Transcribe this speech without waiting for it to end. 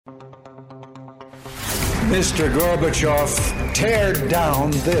Mr. Gorbachev, tear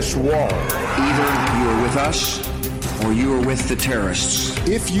down this wall. Either you are with us or you are with the terrorists.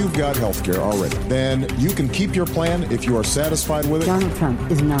 If you've got health care already, then you can keep your plan if you are satisfied with it. Donald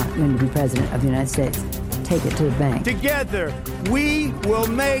Trump is not going to be president of the United States. Take it to the bank. Together, we will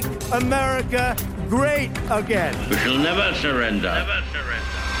make America great again. We shall never surrender. Never surrender.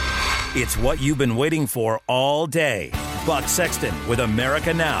 It's what you've been waiting for all day. Buck Sexton with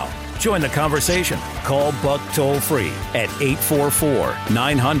America Now. Join the conversation. Call Buck toll-free at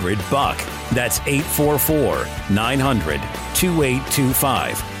 844-900-BUCK. That's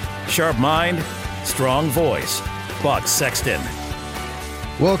 844-900-2825. Sharp mind, strong voice. Buck Sexton.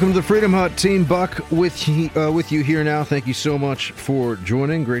 Welcome to the Freedom Hut. Team Buck with you here now. Thank you so much for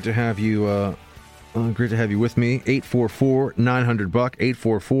joining. Great to have you. Great to have you with me. 844-900-BUCK.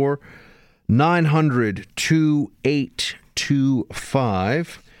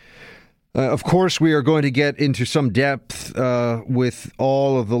 844-900-2825. Of course, we are going to get into some depth with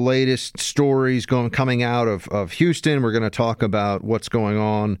all of the latest stories coming out of Houston. We're going to talk about what's going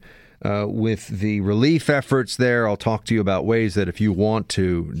on with the relief efforts there. I'll talk to you about ways that if you want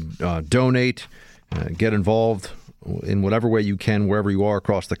to donate, get involved in whatever way you can, wherever you are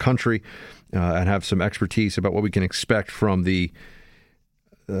across the country, and have some expertise about what we can expect from the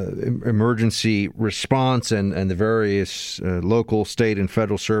emergency response and the various local, state, and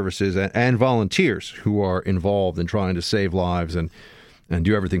federal services and volunteers who are involved in trying to save lives and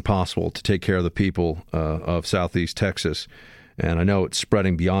do everything possible to take care of the people of Southeast Texas. And I know it's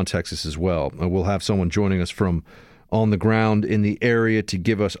spreading beyond Texas as well. We'll have someone joining us from on the ground in the area to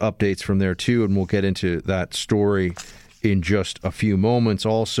give us updates from there, too, and we'll get into that story in just a few moments.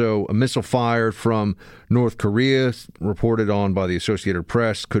 Also, a missile fired from North Korea, reported on by the Associated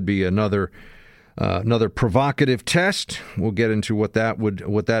Press, could be another provocative test. We'll get into what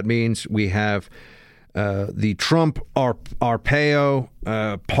that means. We have the Trump Arpaio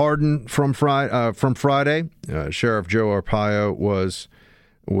pardon from Friday. Sheriff Joe Arpaio was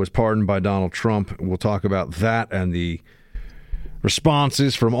pardoned by Donald Trump. We'll talk about that and the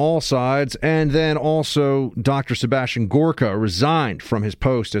responses from all sides. And then also Dr. Sebastian Gorka resigned from his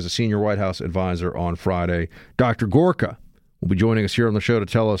post as a senior White House advisor on Friday. Dr. Gorka will be joining us here on the show to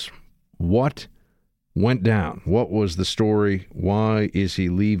tell us what went down. What was the story? Why is he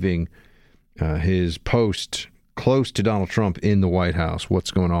leaving his post close to Donald Trump in the White House?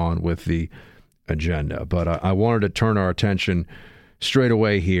 What's going on with the agenda? But I wanted to turn our attention straight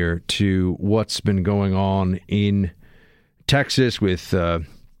away here to what's been going on in Texas with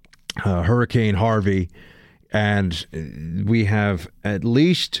Hurricane Harvey, and we have at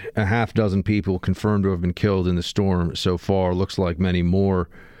least a half dozen people confirmed to have been killed in the storm so far. Looks like many more.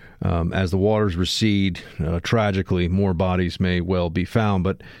 As the waters recede, tragically, more bodies may well be found,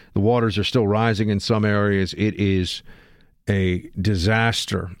 but the waters are still rising in some areas. It is a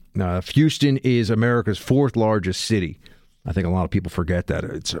disaster. Houston is America's fourth largest city. I think a lot of people forget that.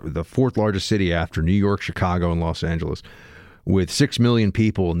 It's the fourth largest city after New York, Chicago, and Los Angeles, with 6 million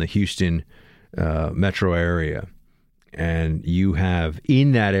people in the Houston metro area. And you have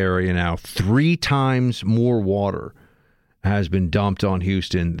in that area now 3 times more water has been dumped on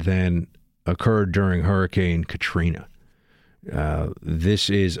Houston than occurred during Hurricane Katrina. This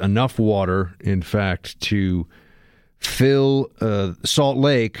is enough water, in fact, to fill Salt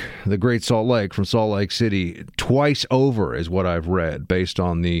Lake, the Great Salt Lake from Salt Lake City, twice over, is what I've read, based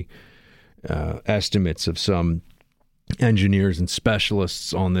on the estimates of some engineers and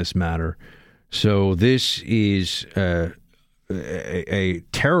specialists on this matter. So this is a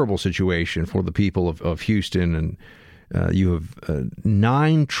terrible situation for the people of Houston, and you have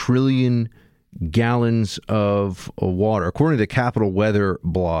 9 trillion gallons of water. According to the Capital Weather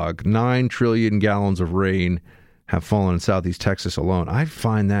blog, 9 trillion gallons of rain have fallen in Southeast Texas alone. I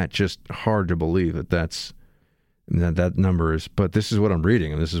find that just hard to believe that number is, but this is what I'm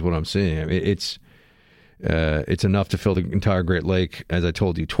reading and this is what I'm seeing. I mean, it's enough to fill the entire Great Lake, as I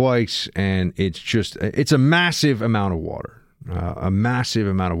told you twice, and it's a massive amount of water. A massive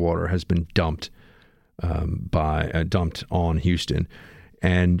amount of water has been dumped on Houston.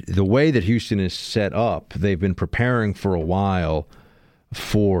 And the way that Houston is set up, they've been preparing for a while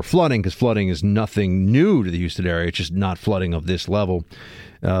for flooding, because flooding is nothing new to the Houston area. It's just not flooding of this level.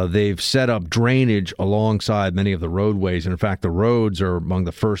 They've set up drainage alongside many of the roadways. And in fact, the roads are among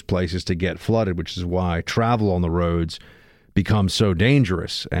the first places to get flooded, which is why travel on the roads becomes so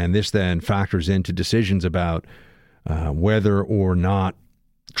dangerous. And this then factors into decisions about whether or not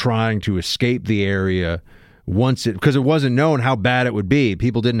trying to escape the area because it wasn't known how bad it would be.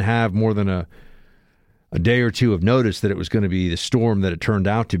 People didn't have more than a a day or two of notice that it was going to be the storm that it turned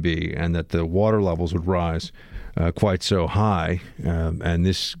out to be, and that the water levels would rise quite so high. And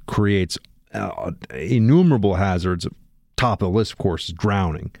this creates innumerable hazards. Top of the list, of course, is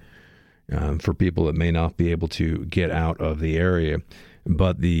drowning for people that may not be able to get out of the area.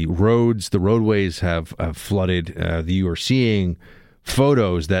 But the roadways have flooded. You are seeing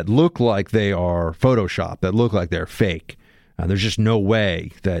photos that look like they are Photoshop, that look like they're fake. There's just no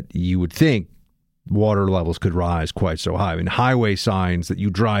way that you would think water levels could rise quite so high. I mean, highway signs that you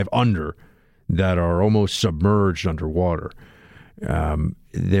drive under that are almost submerged underwater.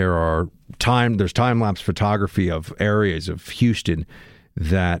 There's time-lapse photography of areas of Houston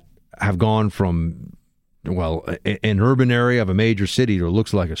that have gone from, well, an urban area of a major city to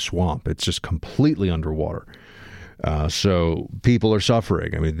looks like a swamp. It's just completely underwater. So people are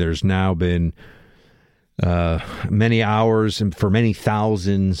suffering. I mean, there's now been many hours and for many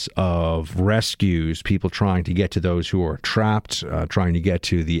thousands of rescues, people trying to get to those who are trapped, trying to get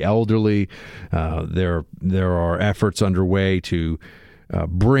to the elderly. There are efforts underway to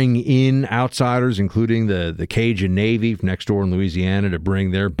bring in outsiders, including the Cajun Navy from next door in Louisiana, to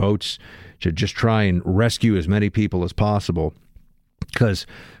bring their boats to just try and rescue as many people as possible. Because,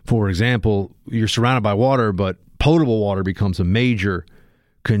 for example, you're surrounded by water, but potable water becomes a major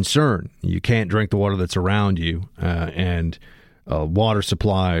concern. You can't drink the water that's around you, and water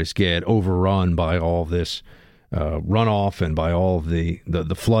supplies get overrun by all this runoff and by all of the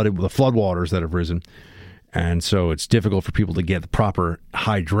flood waters that have risen. And so it's difficult for people to get the proper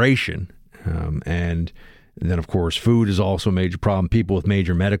hydration. And then, of course, food is also a major problem. People with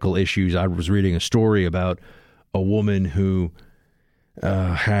major medical issues. I was reading a story about a woman who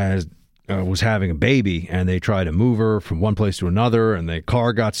was having a baby, and they tried to move her from one place to another, and the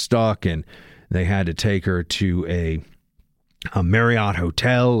car got stuck, and they had to take her to a Marriott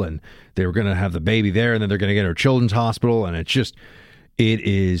hotel, and they were going to have the baby there, and then they're going to get her children's hospital, and it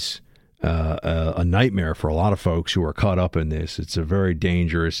is a nightmare for a lot of folks who are caught up in this. It's a very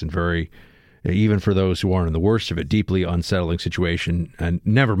dangerous and very, even for those who aren't in the worst of it, deeply unsettling situation. And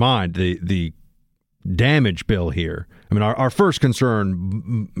never mind the damage bill here. I mean, our first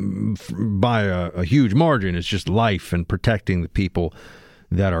concern by a huge margin is just life and protecting the people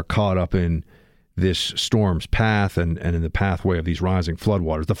that are caught up in this storm's path and in the pathway of these rising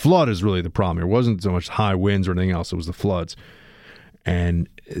floodwaters. The flood is really the problem. It wasn't so much high winds or anything else. It was the floods. And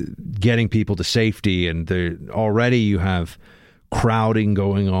getting people to safety. And already you have crowding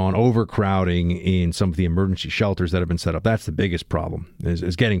going on, overcrowding in some of the emergency shelters that have been set up. That's the biggest problem,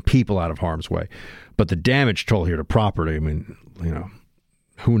 is getting people out of harm's way. But the damage toll here to property, I mean,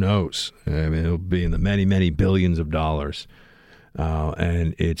 who knows? I mean, it'll be in the many, many billions of dollars.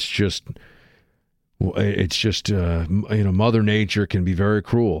 And it's just Mother Nature can be very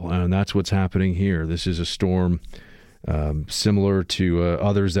cruel. And that's what's happening here. This is a storm similar to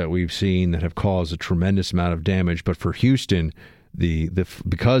others that we've seen that have caused a tremendous amount of damage. But for Houston,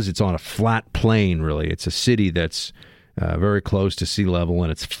 because it's on a flat plain, really, it's a city that's very close to sea level,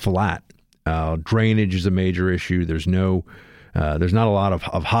 and it's flat. Drainage is a major issue. There's not a lot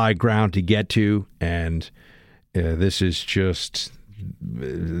of high ground to get to, and this is just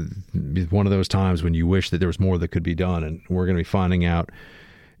one of those times when you wish that there was more that could be done. And we're going to be finding out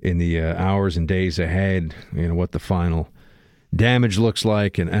in the hours and days ahead, what the final damage looks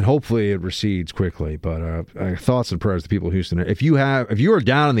like, and hopefully it recedes quickly. But thoughts and prayers to people in Houston. If you are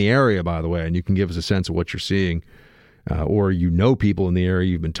down in the area, by the way, and you can give us a sense of what you're seeing, or people in the area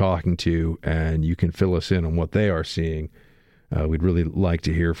you've been talking to, and you can fill us in on what they are seeing, we'd really like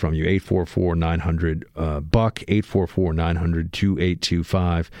to hear from you. 844-900-BUCK,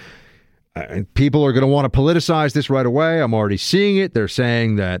 844-900-2825. People are going to want to politicize this right away. I'm already seeing it. They're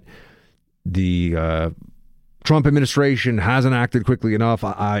saying that the Trump administration hasn't acted quickly enough.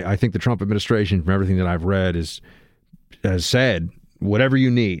 I think the Trump administration, from everything that I've read, has said, whatever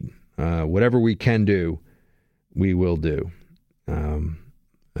you need, whatever we can do, we will do.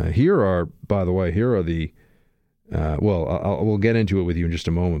 Here are the, we'll get into it with you in just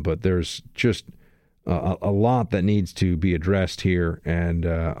a moment, but there's just a lot that needs to be addressed here, and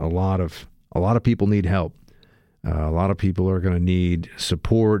a lot of people need help. A lot of people are going to need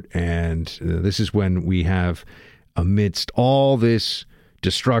support, and this is when we have, amidst all this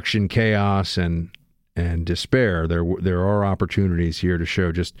destruction, chaos, and despair, there are opportunities here to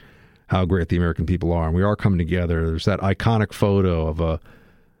show just how great the American people are, and we are coming together. There's that iconic photo of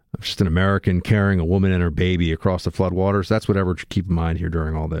just an American carrying a woman and her baby across the floodwaters. That's whatever to keep in mind here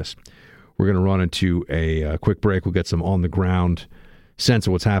during all this. We're going to run into a quick break. We'll get some on-the-ground sense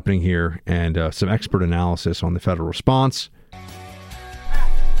of what's happening here and some expert analysis on the federal response.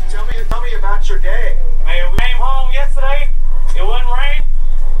 Tell me about your day.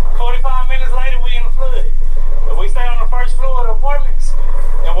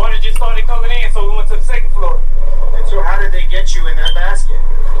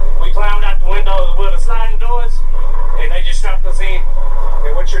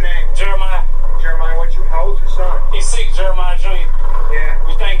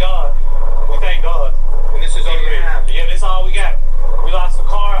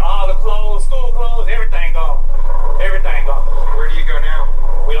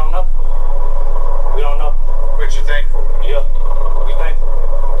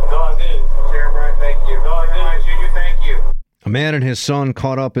 man and his son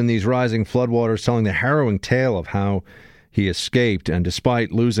caught up in these rising floodwaters, telling the harrowing tale of how he escaped, and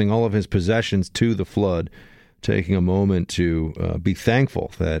despite losing all of his possessions to the flood, taking a moment to be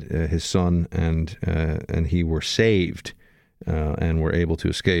thankful that his son and he were saved and were able to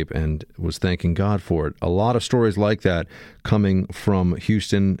escape, and was thanking God for it. A lot of stories like that coming from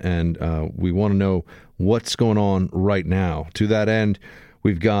Houston, and we want to know what's going on right now. To that end,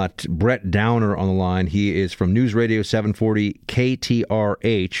 we've got Brett Downer on the line. He is from News Radio 740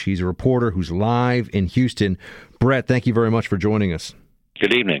 KTRH. He's a reporter who's live in Houston. Brett, thank you very much for joining us.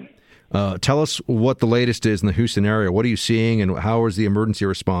 Good evening. Tell us what the latest is in the Houston area. What are you seeing, and how is the emergency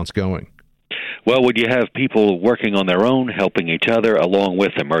response going? Well, would you have people working on their own, helping each other, along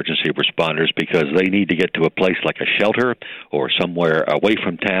with emergency responders, because they need to get to a place like a shelter or somewhere away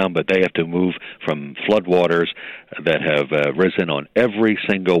from town, but they have to move from floodwaters that have risen on every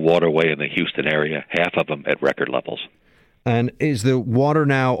single waterway in the Houston area, half of them at record levels. And is the water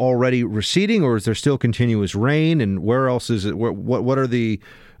now already receding, or is there still continuous rain? And where else is it? What are the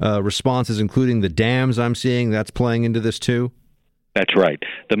responses, including the dams I'm seeing, that's playing into this too? That's right.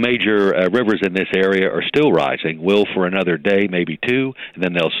 The major rivers in this area are still rising, will for another day, maybe two, and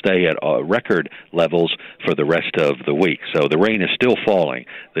then they'll stay at record levels for the rest of the week. So the rain is still falling,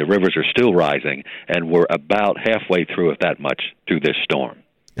 the rivers are still rising, and we're about halfway through, if that much, through this storm.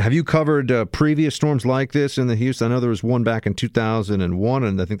 Have you covered previous storms like this in the Houston? I know there was one back in 2001,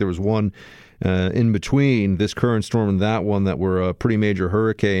 and I think there was one in between this current storm and that one that were pretty major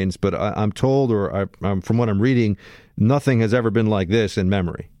hurricanes. But I'm told, or from what I'm reading, nothing has ever been like this in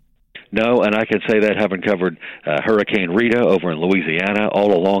memory. No, and I can say that having covered Hurricane Rita over in Louisiana,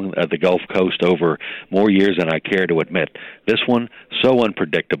 all along the Gulf Coast over more years than I care to admit. This one, so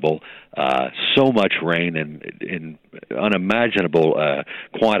unpredictable, so much rain in unimaginable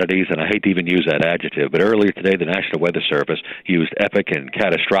quantities, and I hate to even use that adjective, but earlier today the National Weather Service used epic and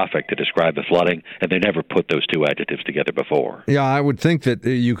catastrophic to describe the flooding, and they never put those two adjectives together before. Yeah, I would think that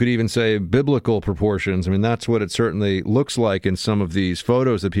you could even say biblical proportions. I mean, that's what it certainly looks like in some of these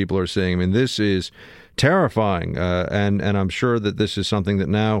photos that people are seeing. I mean, this is terrifying, and I'm sure that this is something that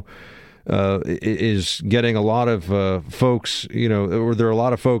now is getting a lot of folks, or there are a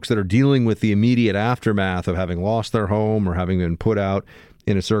lot of folks that are dealing with the immediate aftermath of having lost their home or having been put out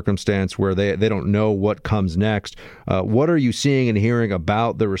in a circumstance where they don't know what comes next. What are you seeing and hearing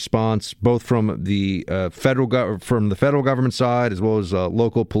about the response, both from the federal government side as well as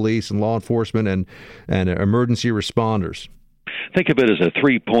local police and law enforcement and emergency responders? Think of it as a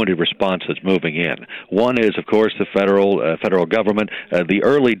three-pointed response that's moving in. One is, of course, the federal government. The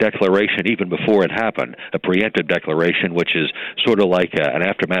early declaration, even before it happened, a preemptive declaration, which is sort of like an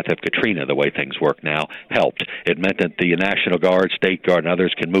aftermath of Katrina, the way things work now, helped. It meant that the National Guard, State Guard, and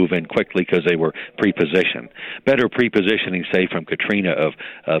others can move in quickly because they were pre-positioned. Better pre-positioning, say, from Katrina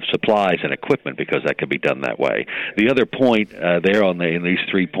of supplies and equipment, because that can be done that way. The other point there in these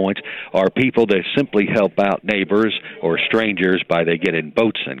 3 points are people that simply help out neighbors or strangers by they get in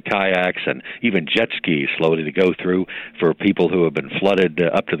boats and kayaks and even jet skis slowly to go through for people who have been flooded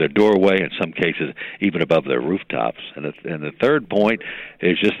up to their doorway, in some cases even above their rooftops. And the third point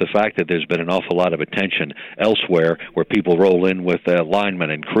is just the fact that there's been an awful lot of attention elsewhere where people roll in with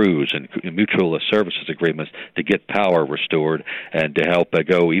linemen and crews and mutual services agreements to get power restored and to help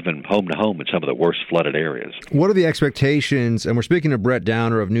go even home to home in some of the worst flooded areas. What are the expectations? And we're speaking to Brett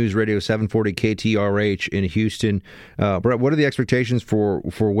Downer of News Radio 740 KTRH in Houston. Brett, what are the expectations for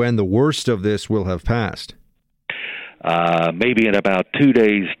when the worst of this will have passed? Maybe in about 2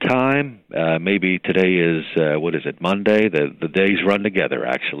 days' time. Maybe today is, Monday? The days run together,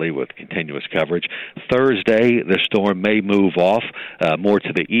 actually, with continuous coverage. Thursday, the storm may move off more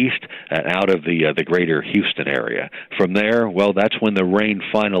to the east and out of the greater Houston area. From there, well, that's when the rain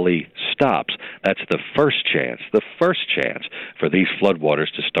finally stops. That's the first chance for these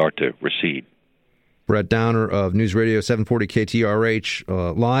floodwaters to start to recede. Brett Downer of News Radio 740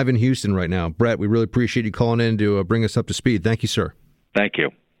 KTRH, live in Houston right now. Brett, we really appreciate you calling in to bring us up to speed. Thank you, sir. Thank you.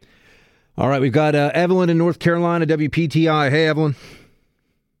 All right, we've got Evelyn in North Carolina, WPTI. Hey, Evelyn.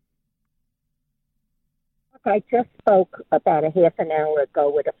 I just spoke about a half an hour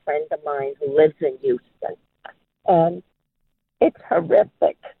ago with a friend of mine who lives in Houston, and it's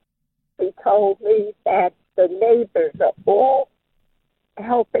horrific. He told me that the neighbors are all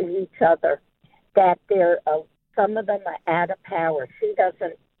helping each other, that some of them are out of power. She has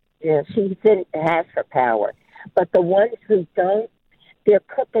her power. But the ones who don't, they're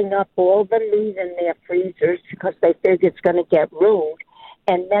cooking up all the meat in their freezers because they figure it's going to get ruined.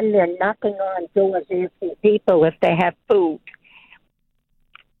 And then they're knocking on doors asking people if they have food.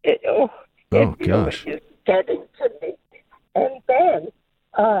 Gosh. It's getting to me. And then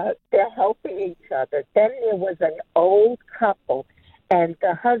they're helping each other. Then there was an old couple, and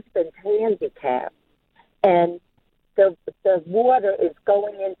the husband's handicapped, and the water is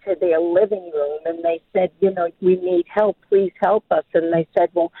going into their living room, and they said, we need help, please help us. And they said,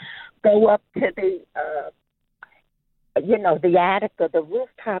 well, go up to the the attic or the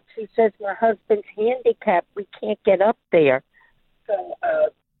rooftop. She says, my husband's handicapped, we can't get up there. So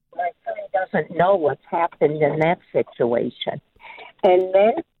my son doesn't know what's happened in that situation. And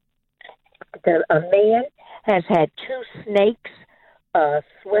then a man has had 2 snakes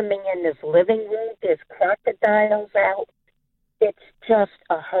swimming in his living room. There's crocodiles out. It's just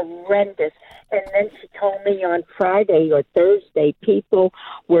a horrendous. And then she told me on Friday or Thursday, people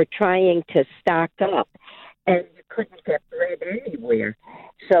were trying to stock up, and you couldn't get bread anywhere.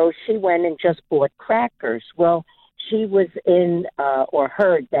 So she went and just bought crackers. Well, she was or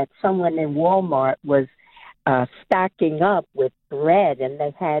heard that someone in Walmart was stocking up with bread, and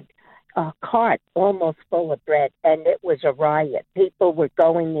they had a cart almost full of bread, and it was a riot. People were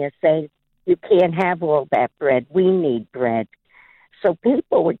going there saying, you can't have all that bread. We need bread. So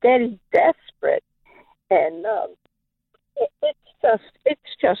people were getting desperate, and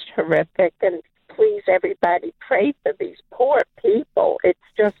it's just horrific. And please, everybody, pray for these poor people. It's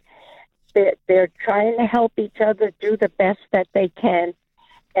just they're trying to help each other, do the best that they can,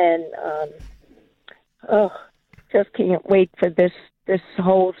 and just can't wait for this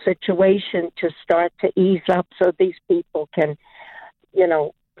whole situation to start to ease up so these people can,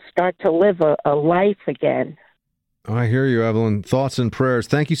 start to live a life again. I hear you, Evelyn. Thoughts and prayers.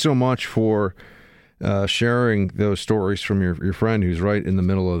 Thank you so much for sharing those stories from your friend who's right in the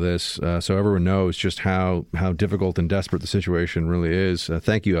middle of this, so everyone knows just how difficult and desperate the situation really is.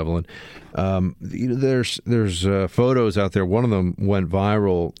 Thank you, Evelyn. There's photos out there. One of them went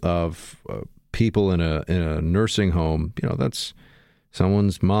viral of people in a nursing home. That's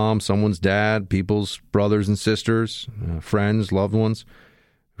someone's mom, someone's dad, people's brothers and sisters, friends, loved ones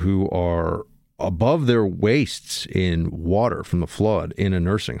who are above their waists in water from the flood in a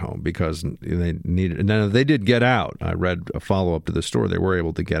nursing home because they needed. And then they did get out. I read a follow-up to the story. They were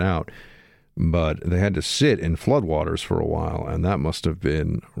able to get out, but they had to sit in floodwaters for a while, and that must have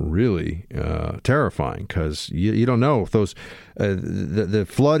been really terrifying because you don't know if those the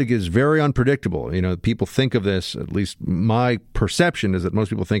flood is very unpredictable. People think of this, at least my perception is that most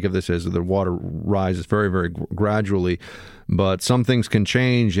people think of this as the water rises very, very gradually, but some things can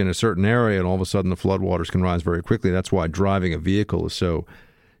change in a certain area, and all of a sudden the floodwaters can rise very quickly. That's why driving a vehicle is so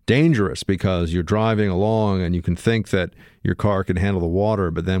dangerous, because you're driving along and you can think that your car can handle the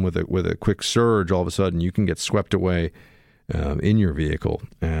water, but then with a quick surge, all of a sudden you can get swept away in your vehicle.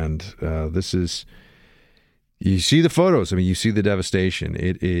 And this is, you see the photos. I mean, you see the devastation.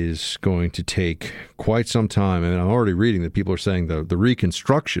 It is going to take quite some time, and I'm already reading that people are saying the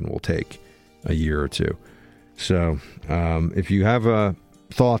reconstruction will take a year or two. So if you have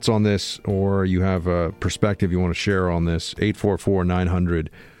thoughts on this, or you have a perspective you want to share on this,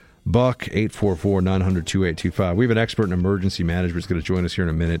 844-900-BUCK, 844-900-2825. We have an expert in emergency management who's going to join us here in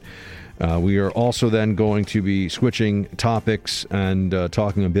a minute. We are also then going to be switching topics and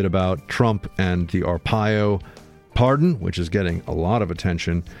talking a bit about Trump and the Arpaio pardon, which is getting a lot of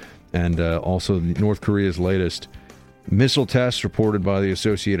attention, and also North Korea's latest missile tests reported by the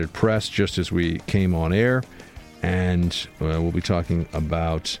Associated Press just as we came on air. And we'll be talking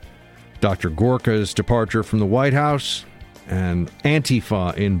about Dr. Gorka's departure from the White House and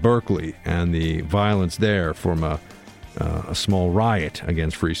Antifa in Berkeley and the violence there from a small riot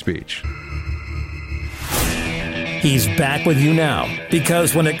against free speech. He's back with you now,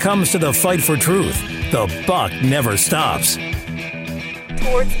 because when it comes to the fight for truth, the buck never stops.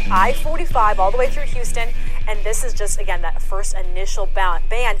 Towards I-45 all the way through Houston. And this is just, again, that first initial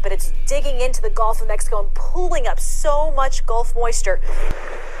band, but it's digging into the Gulf of Mexico and pulling up so much Gulf moisture.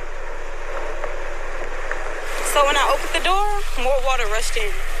 So when I opened the door, more water rushed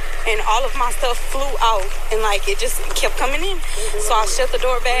in, and all of my stuff flew out, and it just kept coming in. So I shut the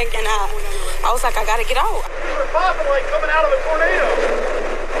door back, and I was like, I gotta get out. We were popping like coming out of a tornado.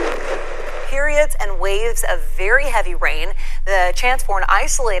 Periods and waves of very heavy rain. The chance for an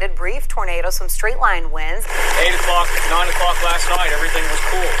isolated brief tornado, some straight line winds. 8 o'clock, 9 o'clock last night, everything was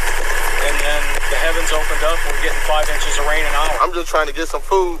cool. And then the heavens opened up. We're getting 5 inches of rain an hour. I'm just trying to get some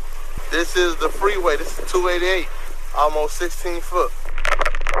food. This is the freeway. This is 288, almost 16 foot.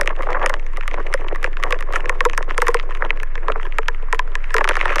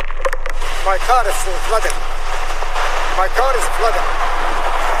 My car is flooded. My car is flooded.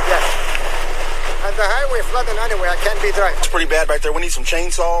 Yes. And the highway flooding anyway. I can't be driving. It's pretty bad right there. We need some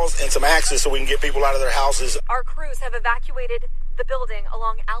chainsaws and some axes so we can get people out of their houses. Our crews have evacuated the building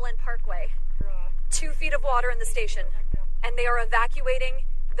along Allen Parkway. 2 feet of water in the station, and they are evacuating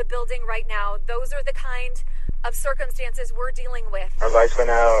the building right now. Those are the kind of circumstances we're dealing with. Our lights went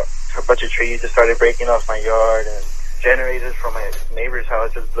out. A bunch of trees just started breaking off my yard, and generators from my neighbor's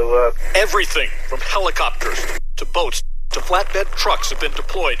house just blew up. Everything from helicopters to boats to flatbed trucks have been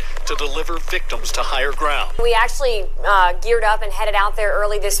deployed to deliver victims to higher ground. We actually geared up and headed out there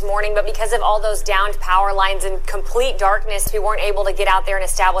early this morning, but because of all those downed power lines and complete darkness, we weren't able to get out there and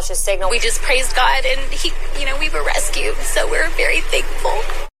establish a signal. We just praised God, and we were rescued, so we're very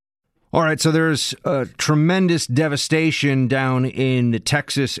thankful. All right, so there's tremendous devastation down in the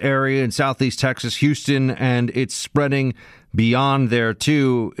Texas area, in southeast Texas, Houston, and it's spreading beyond there,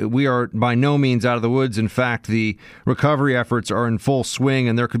 too. We are by no means out of the woods. In fact, the recovery efforts are in full swing,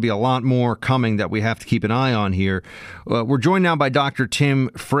 and there could be a lot more coming that we have to keep an eye on here. We're joined now by Dr. Tim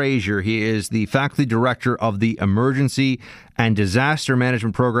Frazier. He is the faculty director of the Emergency and Disaster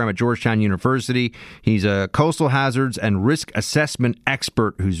Management Program at Georgetown University. He's a coastal hazards and risk assessment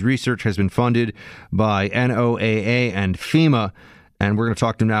expert whose research has been funded by NOAA and FEMA. And we're going to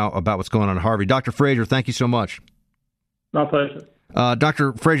talk to him now about what's going on in Harvey. Dr. Frazier, thank you so much. My pleasure.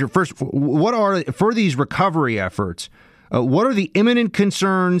 Dr. Frazier, first, what are, for these recovery efforts, what are the imminent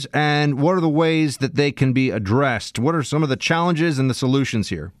concerns and what are the ways that they can be addressed? What are some of the challenges and the solutions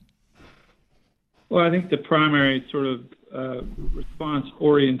here? Well, I think the primary sort of response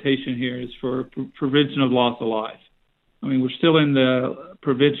orientation here is for prevention of loss of life. I mean, we're still in the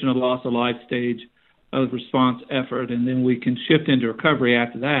prevention of loss of life stage of response effort, and then we can shift into recovery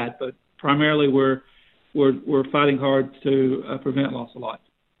after that. But primarily, we're fighting hard to prevent loss of life.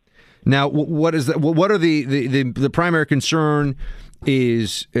 Now, what is that? What are the primary concern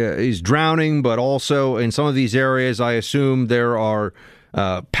is drowning, but also in some of these areas, I assume there are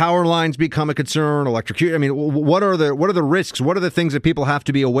power lines become a concern, electrocution. I mean, what are the risks? What are the things that people have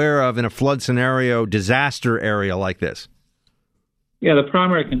to be aware of in a flood scenario, disaster area like this? Yeah, the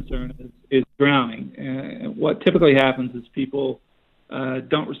primary concern is drowning. What typically happens is people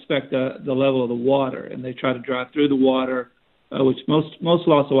don't respect the level of the water, and they try to drive through the water, which most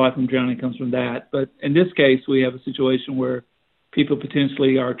loss of life from drowning comes from that. But in this case, we have a situation where people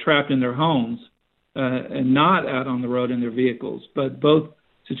potentially are trapped in their homes and not out on the road in their vehicles. But both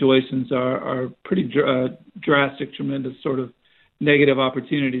situations are pretty drastic, tremendous sort of negative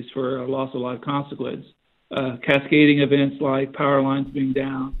opportunities for a loss of life consequence. Cascading events like power lines being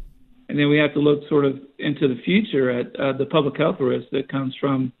down. And then we have to look sort of into the future at the public health risk that comes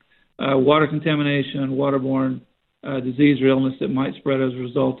from water contamination, waterborne disease or illness that might spread as a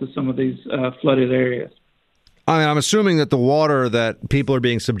result of some of these flooded areas. I mean, I'm assuming that the water that people are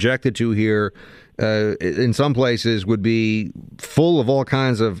being subjected to here in some places would be full of all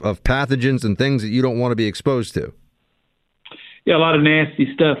kinds of pathogens and things that you don't want to be exposed to. Yeah, a lot of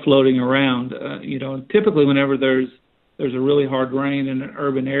nasty stuff floating around. Typically whenever there's a really hard rain in an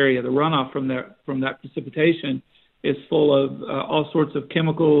urban area, the runoff from that precipitation is full of all sorts of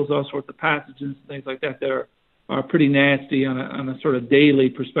chemicals, all sorts of pathogens, things like that are pretty nasty on a sort of daily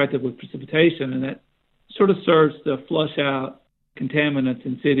perspective with precipitation, and that sort of serves to flush out contaminants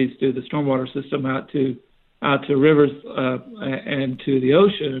in cities through the stormwater system out to rivers and to the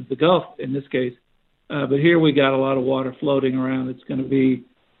ocean, the Gulf in this case. But here we got a lot of water floating around. It's going to be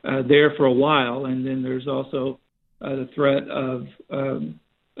there for a while, and then there's also the threat of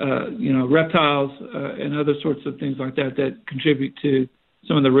reptiles and other sorts of things like that contribute to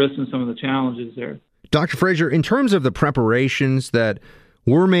some of the risks and some of the challenges there. Dr. Frazier, in terms of the preparations that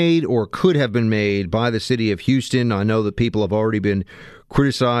were made or could have been made by the city of Houston, I know that people have already been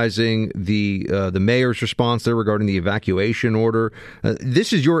criticizing the mayor's response there regarding the evacuation order.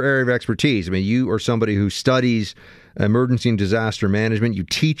 This is your area of expertise. I mean, you are somebody who studies emergency and disaster management. You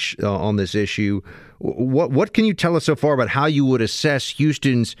teach on this issue. What can you tell us so far about how you would assess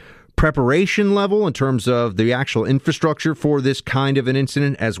Houston's preparation level in terms of the actual infrastructure for this kind of an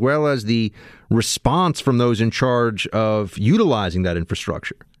incident, as well as the response from those in charge of utilizing that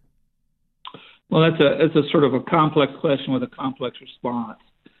infrastructure? Well, that's a sort of a complex question with a complex response.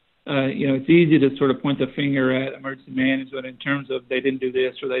 It's easy to sort of point the finger at emergency management in terms of they didn't do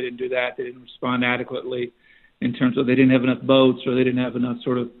this or they didn't do that, they didn't respond adequately, in terms of they didn't have enough boats or they didn't have enough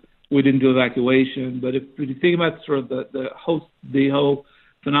we didn't do evacuation. But if you think about sort of the whole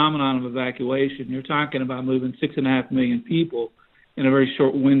phenomenon of evacuation, you're talking about moving 6.5 million people in a very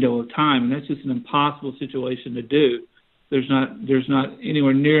short window of time, and that's just an impossible situation to do. There's not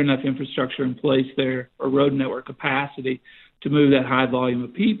anywhere near enough infrastructure in place there or road network capacity to move that high volume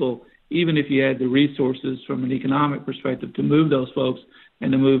of people. even if you had the resources from an economic perspective to move those folks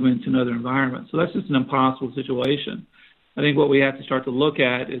and to move them into another environment. So that's just an impossible situation. I think what we have to start to look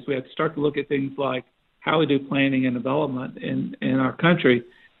at is we have to start to look at things like how we do planning and development in our country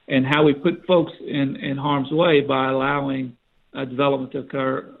and how we put folks in harm's way by allowing development to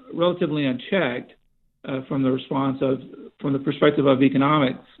occur relatively unchecked from the perspective of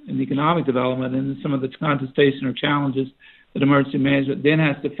economics and economic development and some of the contestation or challenges that emergency management then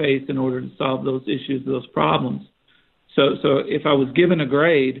has to face in order to solve those issues, those problems. So if I was given a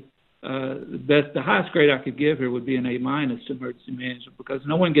grade, the highest grade I could give here would be an A- to emergency management, because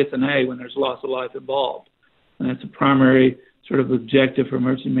no one gets an A when there's loss of life involved. And that's a primary sort of objective for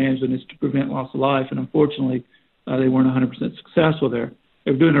emergency management, is to prevent loss of life. And unfortunately, they weren't 100% successful there.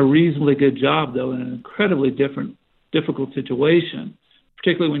 They're doing a reasonably good job, though, in an incredibly difficult situation,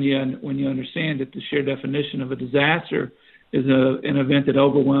 particularly when you understand that the sheer definition of a disaster is an event that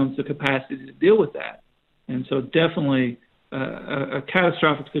overwhelms the capacity to deal with that. And so definitely a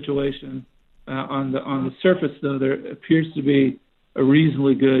catastrophic situation. On the surface, though, there appears to be a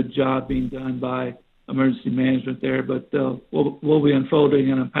reasonably good job being done by emergency management there, but we'll be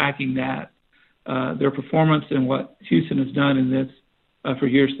unfolding and unpacking that, their performance and what Houston has done in this for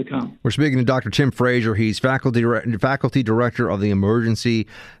years to come. We're speaking to Dr. Tim Frazier. He's faculty director of the Emergency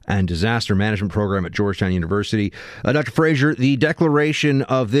and Disaster Management Program at Georgetown University. Dr. Frazier, the declaration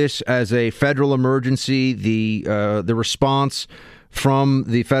of this as a federal emergency, the response from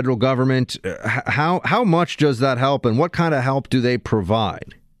the federal government, how much does that help, and what kind of help do they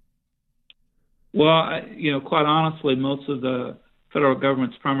provide? Well, quite honestly, most of the federal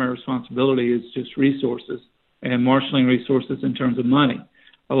government's primary responsibility is just resources and marshaling resources in terms of money.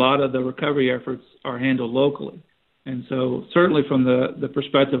 A lot of the recovery efforts are handled locally. And so certainly from the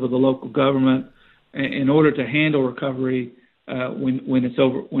perspective of the local government, in order to handle recovery when it's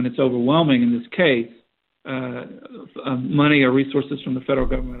overwhelming in this case, money or resources from the federal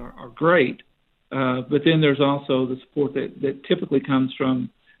government are great. But then there's also the support that typically comes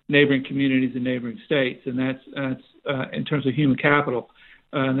from neighboring communities and neighboring states, and that's in terms of human capital.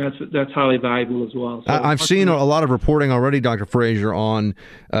 And that's highly valuable as well. So I've seen a lot of reporting already, Dr. Frazier, on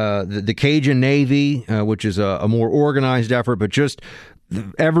the Cajun Navy, which is a more organized effort, but just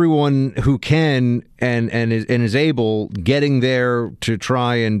everyone who can and is able getting there to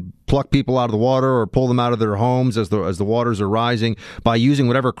try and pluck people out of the water or pull them out of their homes as the waters are rising by using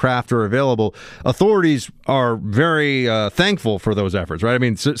whatever craft are available. Authorities are very thankful for those efforts, right? I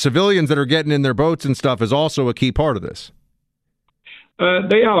mean, civilians that are getting in their boats and stuff is also a key part of this.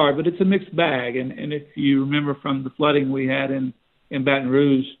 They are, but it's a mixed bag. And if you remember from the flooding we had in Baton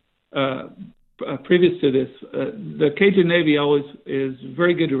Rouge previous to this, the Cajun Navy always is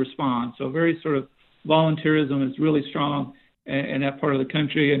very good to respond. So very sort of volunteerism is really strong in that part of the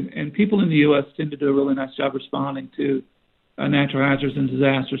country. And people in the U.S. tend to do a really nice job responding to natural hazards and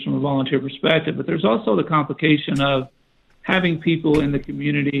disasters from a volunteer perspective. But there's also the complication of having people in the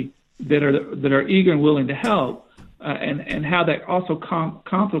community that are eager and willing to help. And how that also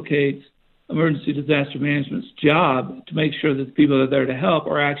complicates emergency disaster management's job to make sure that the people that are there to help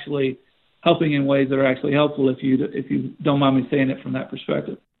are actually helping in ways that are actually helpful, if you don't mind me saying it from that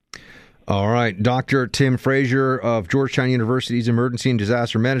perspective. All right. Dr. Tim Frazier of Georgetown University's Emergency and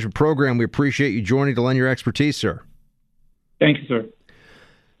Disaster Management Program, we appreciate you joining to lend your expertise, sir. Thank you, sir.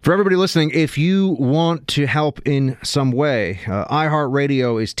 For everybody listening, if you want to help in some way,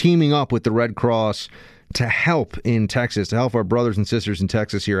 iHeartRadio is teaming up with the Red Cross to help in Texas, to help our brothers and sisters in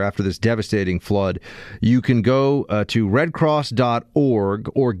Texas here after this devastating flood. You can go to redcross.org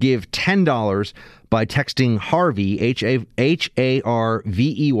or give $10 by texting Harvey,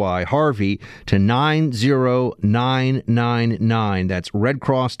 Harvey, Harvey, to 90999. That's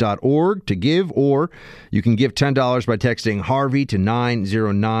redcross.org to give, or you can give $10 by texting Harvey to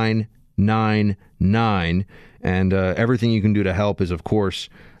 90999. And everything you can do to help is, of course,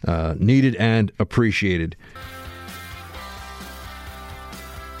 needed and appreciated.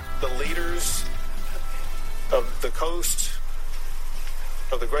 The leaders of the coast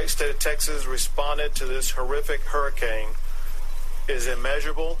of the great state of Texas responded to this horrific hurricane is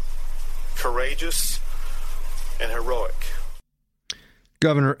immeasurable, courageous, and heroic.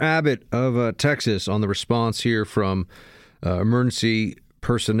 Governor Abbott of Texas on the response here from emergency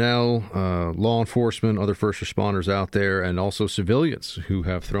personnel, law enforcement, other first responders out there, and also civilians who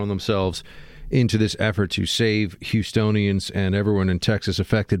have thrown themselves into this effort to save Houstonians and everyone in Texas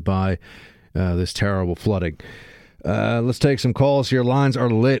affected by this terrible flooding. Let's take some calls here. Lines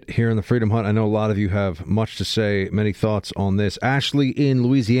are lit here in the Freedom Hut. I know a lot of you have much to say, many thoughts on this. Ashley in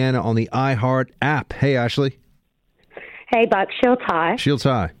Louisiana on the iHeart app. Hey, Ashley. Hey, Buck. Shields High. Shields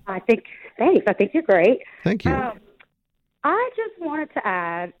High. Thanks. I think you're great. Thank you. I just wanted to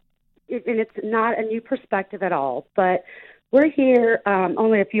add, and it's not a new perspective at all, but we're here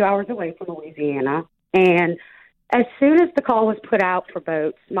only a few hours away from Louisiana, and as soon as the call was put out for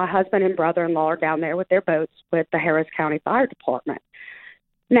boats, my husband and brother-in-law are down there with their boats with the Harris County Fire Department.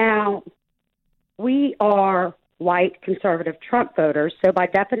 Now, we are white conservative Trump voters, so by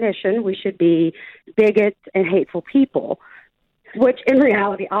definition, we should be bigots and hateful people, which in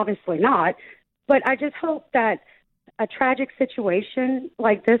reality, obviously not. But I just hope that a tragic situation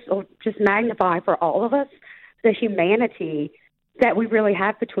like this will just magnify for all of us the humanity that we really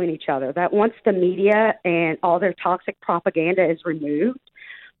have between each other, that once the media and all their toxic propaganda is removed,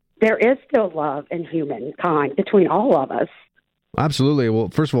 there is still love and humankind between all of us. Absolutely. Well,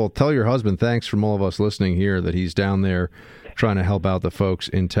 first of all, tell your husband thanks from all of us listening here that he's down there trying to help out the folks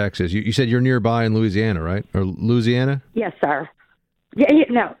in Texas. You said you're nearby in Louisiana, right? Or Louisiana? Yes, sir. Yeah,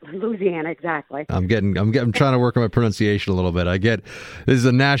 no, Louisiana, exactly. I'm trying to work on my pronunciation a little bit. This is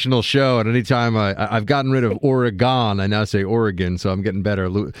a national show, and anytime I've gotten rid of Oregon, I now say Oregon, so I'm getting better.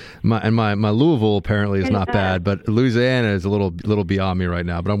 My Louisville apparently is not bad, but Louisiana is a little beyond me right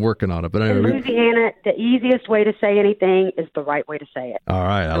now, but I'm working on it. But anyway, in Louisiana, the easiest way to say anything is the right way to say it. All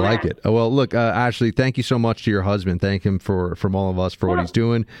right, I like it. Well, look, Ashley, thank you so much to your husband. Thank him from all of us for what he's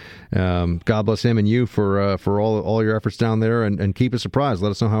doing. God bless him and you for all your efforts down there, and keep us surprised. Let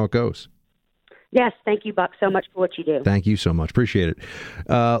us know how it goes. Yes, thank you, Buck, so much for what you do. Thank you so much. Appreciate it.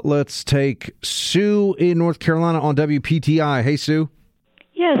 Let's take Sue in North Carolina on WPTI. Hey, Sue.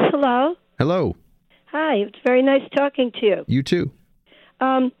 Yes, hello. Hello. Hi, it's very nice talking to you. You too.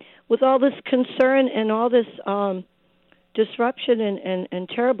 With all this concern and all this disruption and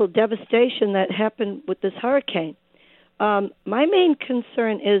terrible devastation that happened with this hurricane, my main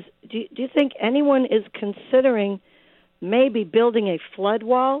concern is, do you think anyone is considering maybe building a flood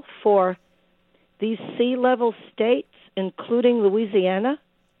wall for these sea level states, including Louisiana?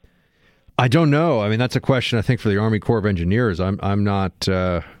 I don't know. I mean, that's a question I think for the Army Corps of Engineers. I'm not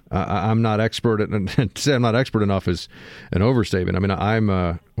expert at, say I'm not expert enough is an overstatement. I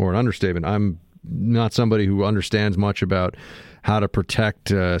mean, or an understatement. I'm not somebody who understands much about how to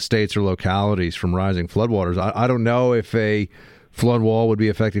protect states or localities from rising floodwaters. I don't know if a flood wall would be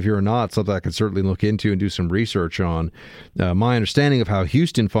effective here or not. Something I could certainly look into and do some research on. My understanding of how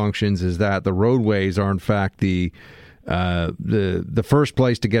Houston functions is that the roadways are in fact the first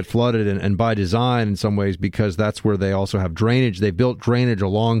place to get flooded, and by design in some ways, because that's where they also have drainage. They built drainage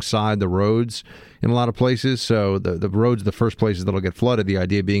alongside the roads in a lot of places, so the roads are the first places that'll get flooded, the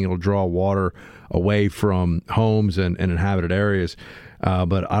idea being it'll draw water away from homes and inhabited areas.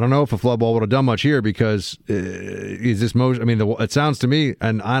 But I don't know if a flood wall would have done much here, because it sounds to me,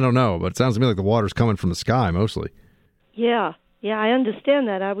 and I don't know, but it sounds to me like the water's coming from the sky mostly. Yeah, I understand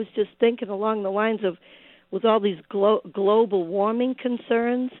that. I was just thinking along the lines of, with all these global warming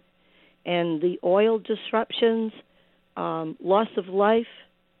concerns and the oil disruptions, loss of life,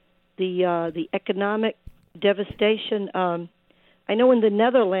 the economic devastation. I know in the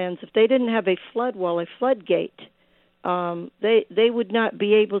Netherlands, if they didn't have a flood wall, a floodgate, they would not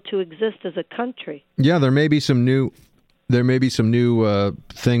be able to exist as a country. Yeah, there may be some new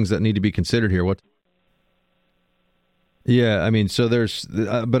things that need to be considered here. Yeah, I mean, so there's,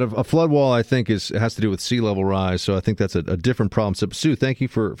 but a flood wall, I think, has to do with sea level rise. So I think that's a different problem. So, Sue, thank you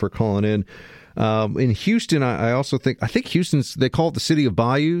for calling in. In Houston, I think Houston's, they call it the city of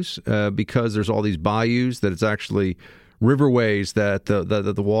bayous because there's all these bayous that it's actually riverways that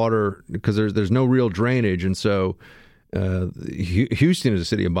the water, because there's no real drainage, and so Houston is a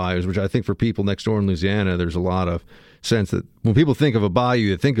city of bayous, which I think for people next door in Louisiana, there's a lot of sense that when people think of a bayou,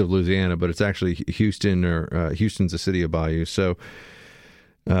 they think of Louisiana, but it's actually Houston, or Houston's a city of bayous. So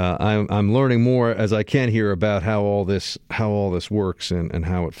I'm learning more as I can here about how all this works and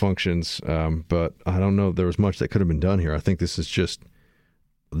how it functions. But I don't know if there was much that could have been done here. I think this is just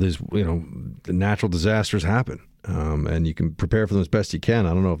the natural disasters happen, and you can prepare for them as best you can.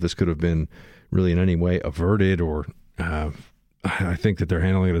 I don't know if this could have been really in any way averted, or I think that they're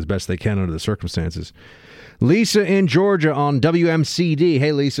handling it as best they can under the circumstances. Lisa in Georgia on WMCD.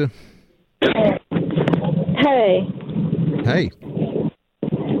 Hey, Lisa. Hey. Hey.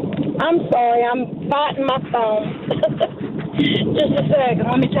 I'm sorry, I'm biting my phone. Just a second.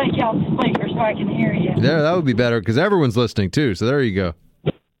 Let me take you off the speaker so I can hear you. There, that would be better, because everyone's listening too. So there you go.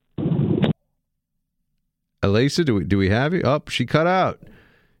 Lisa, do we have you? Oh, she cut out.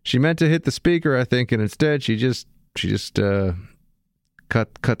 She meant to hit the speaker, I think, and instead she just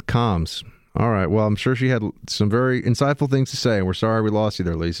cut comms. All right. Well, I'm sure she had some very insightful things to say, and we're sorry we lost you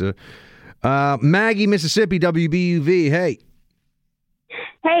there, Lisa. Maggie, Mississippi, WBUV. Hey.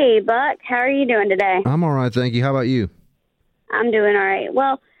 Hey, Buck. How are you doing today? I'm all right, thank you. How about you? I'm doing all right.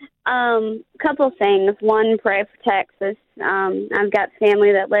 Well, couple of things. One, pray for Texas. I've got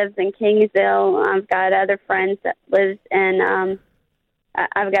family that lives in Kingsville. I've got other friends that lives in,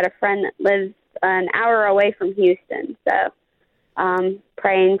 I've got a friend that lives an hour away from Houston. So,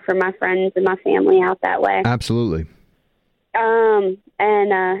 praying for my friends and my family out that way. Absolutely. And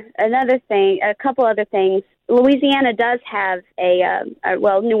another thing, a couple other things. Louisiana does have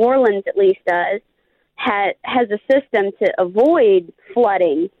well, New Orleans at least does, has a system to avoid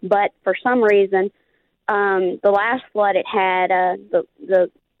flooding, but for some reason, the last flood it had,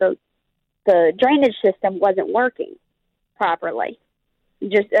 the drainage system wasn't working properly.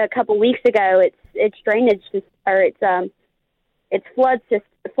 Just a couple weeks ago, its drainage or its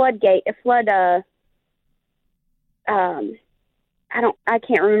floodgate. I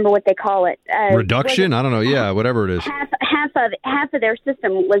can't remember what they call it. Reduction? I don't know. Yeah, whatever it is. Half of their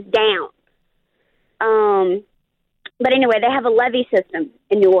system was down. But anyway, they have a levee system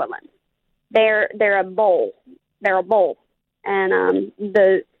in New Orleans. They're a bowl. They're a bowl. And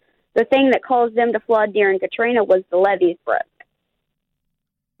the thing that caused them to flood during Katrina was the levees broke.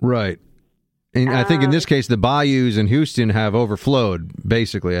 Right. And I think in this case, the bayous in Houston have overflowed,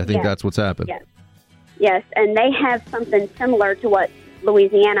 basically. I think that's what's happened. Yes, and they have something similar to what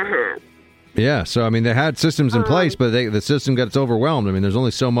Louisiana has. Yeah, so, I mean, they had systems in place, but the system gets overwhelmed. I mean, there's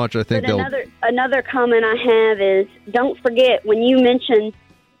only so much I think Another comment I have is, don't forget, when you mention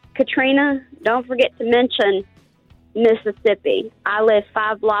Katrina, don't forget to mention Mississippi. I live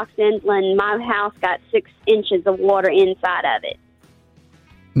 5 blocks inland. My house got 6 inches of water inside of it.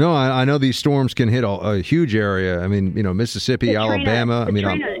 No, I know these storms can hit a huge area. I mean, Mississippi, Alabama.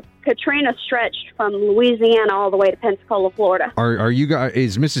 Katrina stretched from Louisiana all the way to Pensacola, Florida. Are you guys?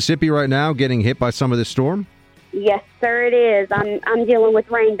 Is Mississippi right now getting hit by some of this storm? Yes, sir, it is. I'm dealing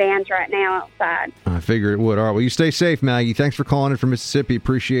with rain bands right now outside. I figured it would. All right. Well, you stay safe, Maggie. Thanks for calling in from Mississippi.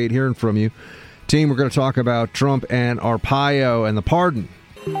 Appreciate hearing from you. Team, we're going to talk about Trump and Arpaio and the pardon.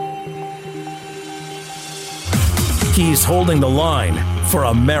 He's holding the line for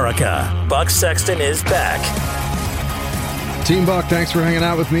America. Buck Sexton is back. Team Buck, thanks for hanging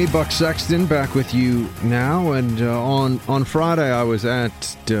out with me. Buck Sexton back with you now. And on Friday, I was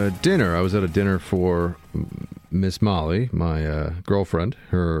at dinner. I was at a dinner for Miss Molly, my girlfriend,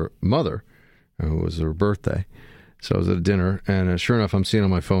 her mother. It was her birthday. So I was at a dinner, and sure enough, I'm seeing on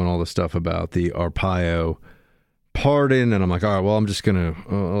my phone all the stuff about the Arpaio pardon, and I'm like, all right, well, I'm just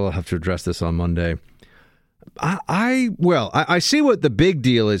I'll have to address this on Monday. I see what the big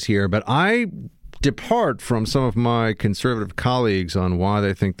deal is here, but I depart from some of my conservative colleagues on why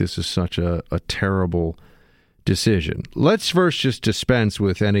they think this is such a terrible decision. Let's first just dispense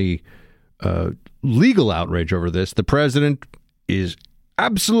with any legal outrage over this. The president is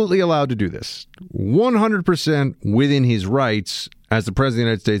absolutely allowed to do this, 100% within his rights as the president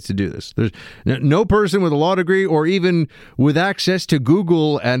of the United States to do this. There's no person with a law degree or even with access to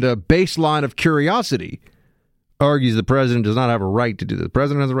Google and a baseline of curiosity argues the president does not have a right to do this. The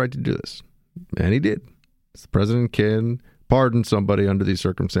president has a right to do this, and he did. The president can pardon somebody under these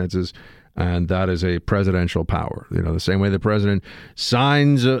circumstances, and that is a presidential power. The same way the president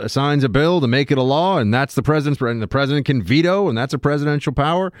signs a bill to make it a law, and that's the president's, and the president can veto, and that's a presidential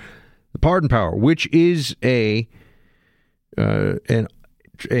power. The pardon power, which is an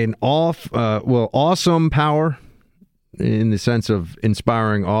awesome power in the sense of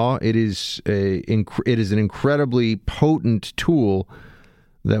inspiring awe. It is an incredibly potent tool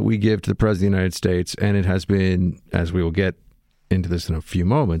that we give to the president of the United States, and it has been, as we will get into this in a few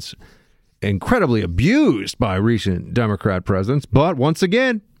moments, incredibly abused by recent Democrat presidents. But once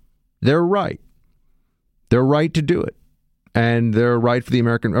again, they're right. They're right to do it, and they're right for the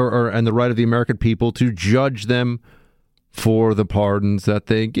American, and the right of the American people to judge them for the pardons that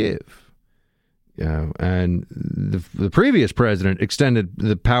they give. And the previous president extended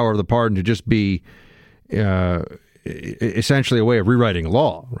the power of the pardon to just be essentially a way of rewriting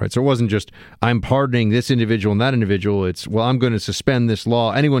law, right? So it wasn't just, I'm pardoning this individual and that individual. It's, well, I'm going to suspend this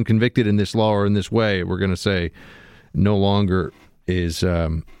law. Anyone convicted in this law or in this way, we're going to say no longer is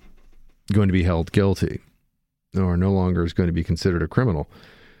going to be held guilty or no longer is going to be considered a criminal.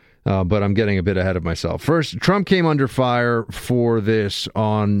 But I'm getting a bit ahead of myself. First, Trump came under fire for this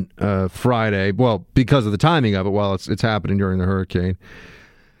on Friday. Well, because of the timing of it, while it's happening during the hurricane.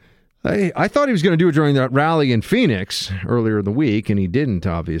 I thought he was going to do it during that rally in Phoenix earlier in the week, and he didn't,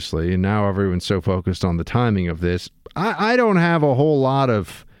 obviously. And now everyone's so focused on the timing of this. I don't have a whole lot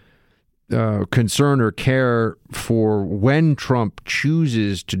of concern or care for when Trump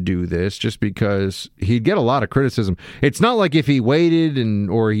chooses to do this, just because he'd get a lot of criticism. It's not like if he waited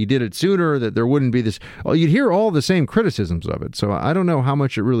or he did it sooner that there wouldn't be this. Well, you'd hear all the same criticisms of it. So I don't know how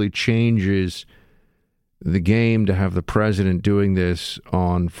much it really changes the game to have the president doing this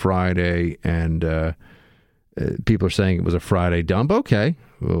on Friday, and people are saying it was a Friday dump. Okay,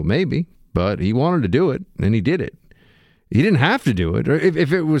 well, maybe, but he wanted to do it, and he did it. He didn't have to do it.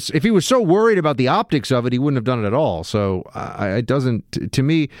 If he was so worried about the optics of it, he wouldn't have done it at all. So it doesn't. To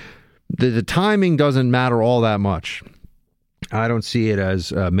me, the timing doesn't matter all that much. I don't see it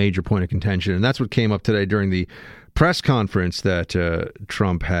as a major point of contention, and that's what came up today during the press conference that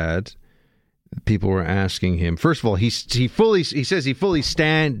Trump had. People were asking him. First of all, he says he fully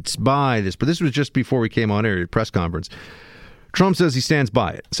stands by this, but this was just before we came on air, press conference. Trump says he stands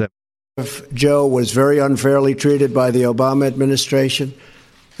by it. So, Joe was very unfairly treated by the Obama administration,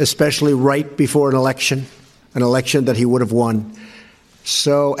 especially right before an election that he would have won.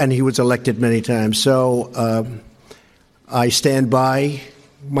 So, and he was elected many times. So I stand by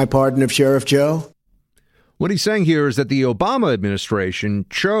my pardon of Sheriff Joe. What he's saying here is that the Obama administration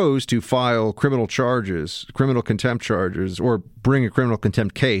chose to file criminal contempt charges, or bring a criminal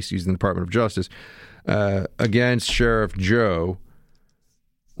contempt case using the Department of Justice against Sheriff Joe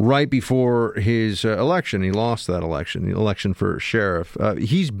right before his election. He lost that election, the election for sheriff.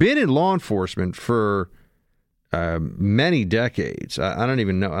 He's been in law enforcement for many decades. I don't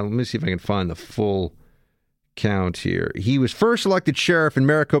even know. Let me see if I can find the full count here. He was first elected sheriff in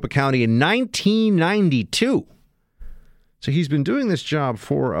Maricopa County in 1992. So he's been doing this job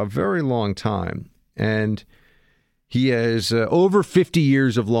for a very long time. And he has over 50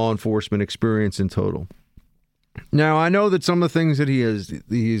 years of law enforcement experience in total. Now, I know that some of the things that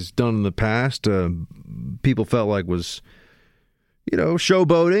he's done in the past, people felt like was,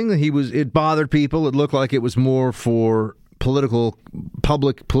 showboating. It bothered people. It looked like it was more for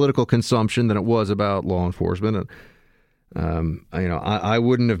public political consumption than it was about law enforcement. And, I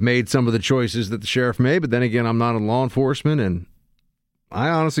wouldn't have made some of the choices that the sheriff made, but then again, I'm not in law enforcement, and I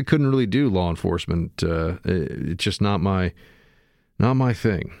honestly couldn't really do law enforcement. It's just not my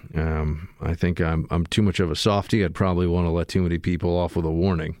thing. I think I'm too much of a softie. I'd probably want to let too many people off with a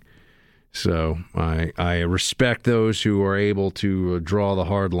warning. So I respect those who are able to draw the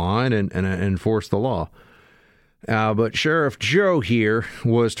hard line and enforce the law. But Sheriff Joe here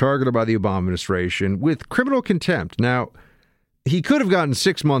was targeted by the Obama administration with criminal contempt. Now, he could have gotten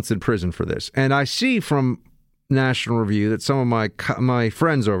 6 months in prison for this. And I see from National Review that some of my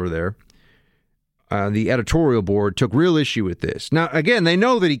friends over there, the editorial board, took real issue with this. Now, again, they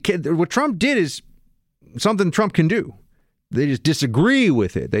know that what Trump did is something Trump can do. They just disagree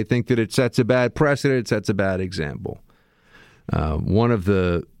with it. They think that it sets a bad precedent, it sets a bad example. One of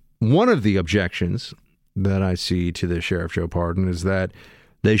the objections that I see to the Sheriff Joe pardon is that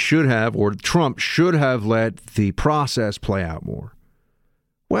they should have, or Trump should have, let the process play out more.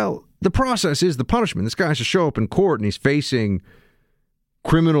 Well, the process is the punishment. This guy has to show up in court, and he's facing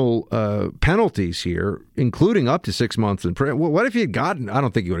criminal penalties here, including up to 6 months in prison. Well, what if he had gotten, I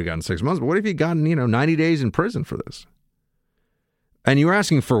don't think he would have gotten 6 months, but what if he had gotten, 90 days in prison for this? And you're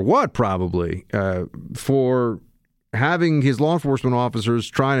asking for what, probably? For having his law enforcement officers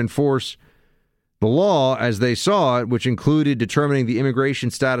try and enforce the law as they saw it, which included determining the immigration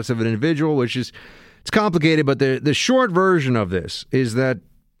status of an individual, which is, it's complicated, but the short version of this is that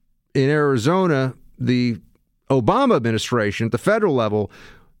in Arizona, the Obama administration at the federal level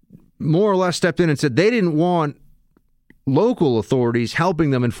more or less stepped in and said they didn't want local authorities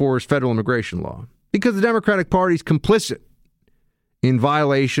helping them enforce federal immigration law because the Democratic Party is complicit in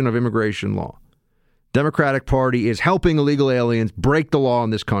violation of immigration law. Democratic Party is helping illegal aliens break the law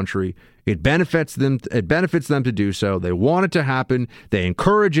in this country. It benefits them to do so. They want it to happen. They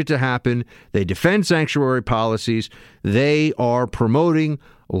encourage it to happen. They defend sanctuary policies. They are promoting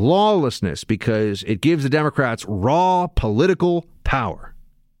lawlessness because it gives the Democrats raw political power.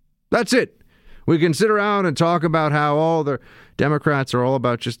 That's it. We can sit around and talk about how all the Democrats are all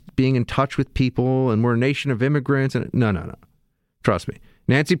about just being in touch with people and we're a nation of immigrants. And no. Trust me.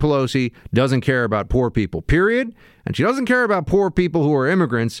 Nancy Pelosi doesn't care about poor people, period. And she doesn't care about poor people who are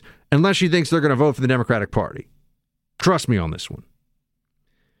immigrants unless she thinks they're going to vote for the Democratic Party. Trust me on this one.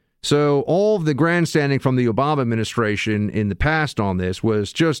 So all of the grandstanding from the Obama administration in the past on this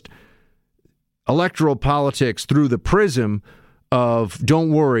was just electoral politics through the prism of,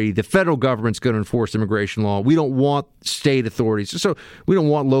 don't worry, the federal government's going to enforce immigration law. We don't want state authorities. So we don't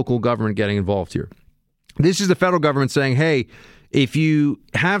want local government getting involved here. This is the federal government saying, hey, if you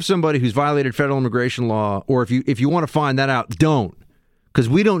have somebody who's violated federal immigration law, or if you want to find that out, don't. because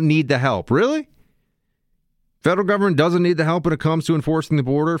we don't need the help. Really? Federal government doesn't need the help when it comes to enforcing the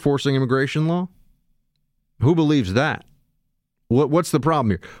border, forcing immigration law? Who believes that? What's the problem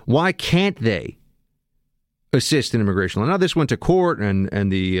here? Why can't they assist in immigration law? Now, this went to court, and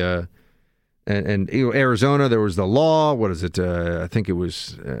Arizona, there was the law. What is it? I think it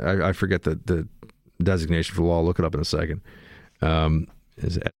was, I forget the designation for the law. I'll look it up in a second. Law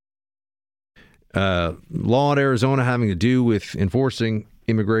in Arizona having to do with enforcing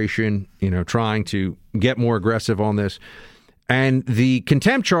immigration, trying to get more aggressive on this. And the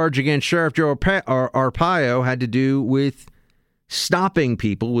contempt charge against Sheriff Joe Arpaio had to do with stopping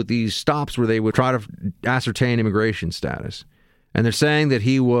people with these stops where they would try to ascertain immigration status. And they're saying that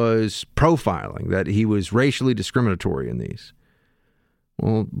he was profiling, that he was racially discriminatory in these.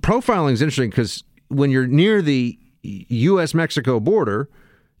 Well, profiling is interesting because when you're near the U.S.-Mexico border,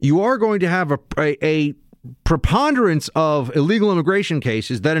 you are going to have a preponderance of illegal immigration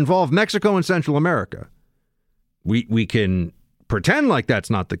cases that involve Mexico and Central America. We can pretend like that's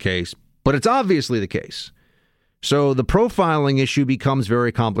not the case, but it's obviously the case. So the profiling issue becomes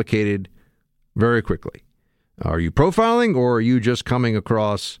very complicated very quickly. Are you profiling, or are you just coming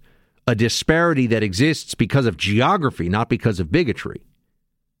across a disparity that exists because of geography, not because of bigotry?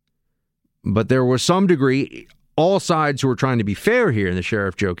 But there was some degree, all sides who were trying to be fair here in the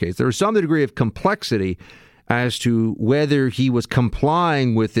Sheriff Joe case, there was some degree of complexity as to whether he was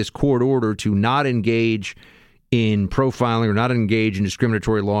complying with this court order to not engage in profiling or not engage in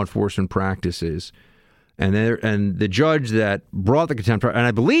discriminatory law enforcement practices. And the judge that brought the contempt, and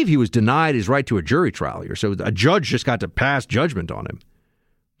I believe he was denied his right to a jury trial here. So a judge just got to pass judgment on him.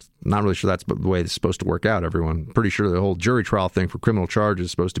 Not really sure that's the way it's supposed to work out, everyone. Pretty sure the whole jury trial thing for criminal charges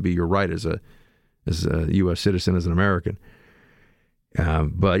is supposed to be your right as a U.S. citizen, as an American.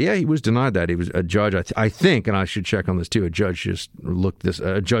 But yeah, he was denied that. He was a judge, I think, and I should check on this too. A judge just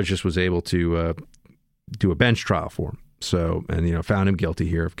was able to do a bench trial for him. So, and found him guilty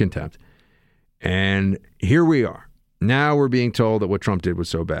here of contempt. And here we are. Now we're being told that what Trump did was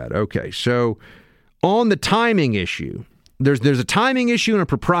so bad. Okay, so on the timing issue, there's a timing issue and a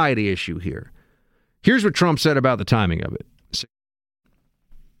propriety issue here. Here's what Trump said about the timing of it.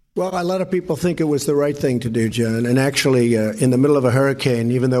 Well, a lot of people think it was the right thing to do, John. And actually, in the middle of a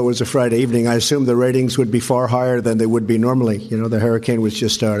hurricane, even though it was a Friday evening, I assumed the ratings would be far higher than they would be normally. The hurricane was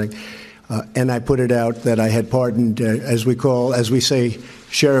just starting. And I put it out that I had pardoned, as we say,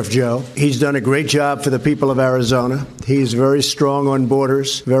 Sheriff Joe. He's done a great job for the people of Arizona. He's very strong on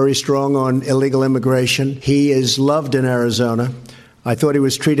borders, very strong on illegal immigration. He is loved in Arizona. I thought he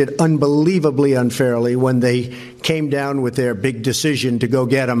was treated unbelievably unfairly when they came down with their big decision to go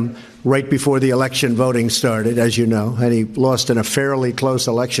get him right before the election voting started, as you know. And he lost in a fairly close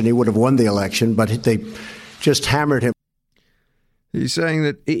election. He would have won the election, but they just hammered him. He's saying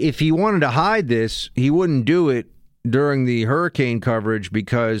that if he wanted to hide this, he wouldn't do it during the hurricane coverage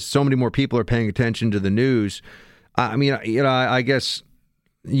because so many more people are paying attention to the news. I mean, I guess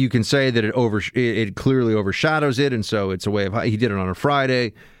you can say that it clearly overshadows it, and so it's a way of he did it on a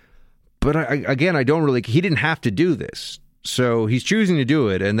Friday. But I don't really. He didn't have to do this, so he's choosing to do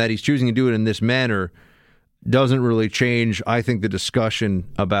it, and that he's choosing to do it in this manner doesn't really change, I think, the discussion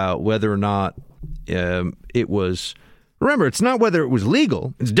about whether or not it was. Remember, it's not whether it was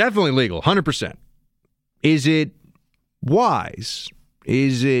legal. It's definitely legal, 100%. Is it wise?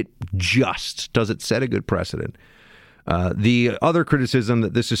 Is it just? Does it set a good precedent? The other criticism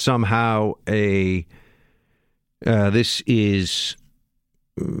that this is somehow the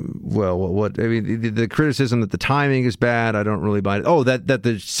criticism that the timing is bad, I don't really buy it. Oh, that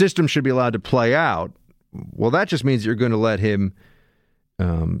the system should be allowed to play out. Well, that just means you're going to let him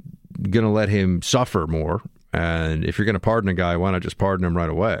suffer more. And if you're going to pardon a guy, why not just pardon him right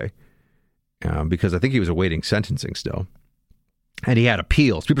away? Because I think he was awaiting sentencing still. And he had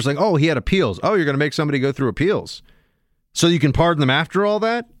appeals. People are saying, oh, he had appeals. Oh, you're going to make somebody go through appeals so you can pardon them after all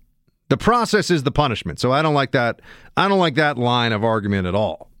that? The process is the punishment. So I don't like that. I don't like that line of argument at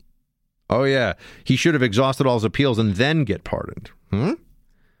all. Oh, yeah, he should have exhausted all his appeals and then get pardoned.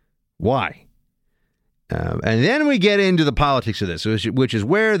 Why? And then we get into the politics of this, which is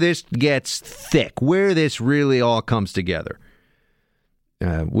where this gets thick, where this really all comes together.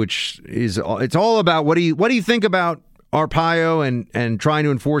 It's all about what do you think about Arpaio and trying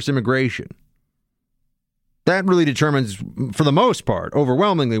to enforce immigration? That really determines, for the most part,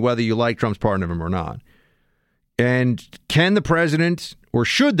 overwhelmingly, whether you like Trump's pardon of him or not. And can the president, or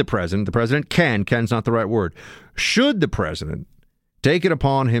should the president Ken's not the right word, should the president take it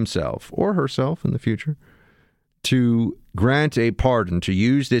upon himself or herself in the future to grant a pardon, to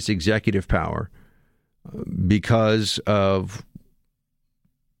use this executive power because of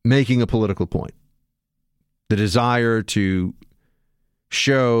making a political point. The desire to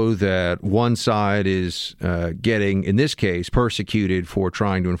show that one side is getting, in this case, persecuted for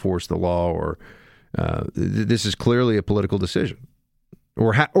trying to enforce the law, or this is clearly a political decision,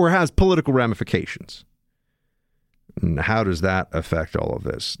 or has political ramifications. And how does that affect all of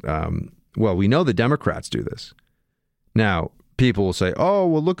this? Well, we know the Democrats do this. Now, people will say, "Oh,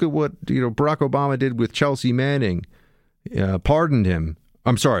 well, look at what Barack Obama did with Chelsea Manning, pardoned him.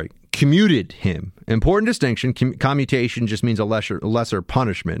 I'm sorry." Commuted him. Important distinction. Commutation just means a lesser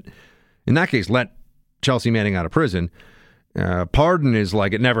punishment. In that case, let Chelsea Manning out of prison. Pardon is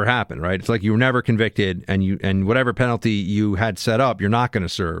like it never happened, right? It's like you were never convicted, and whatever penalty you had set up, you're not going to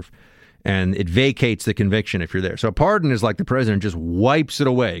serve, and it vacates the conviction if you're there. So pardon is like the president just wipes it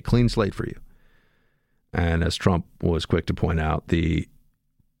away, clean slate for you. And as Trump was quick to point out, the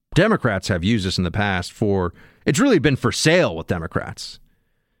Democrats have used this in the past it's really been for sale with Democrats.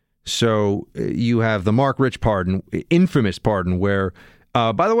 So you have the Mark Rich pardon, infamous pardon, where,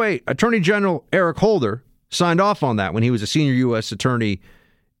 by the way, Attorney General Eric Holder signed off on that when he was a senior U.S. attorney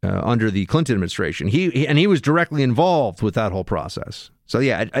under the Clinton administration. He was directly involved with that whole process. So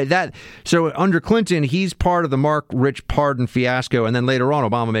so under Clinton, he's part of the Mark Rich pardon fiasco, and then later on,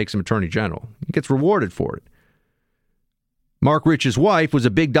 Obama makes him attorney general. He gets rewarded for it. Mark Rich's wife was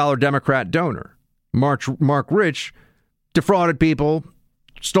a big dollar Democrat donor. Mark Rich defrauded people,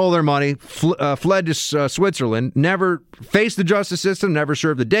 stole their money, fled to Switzerland, never faced the justice system, never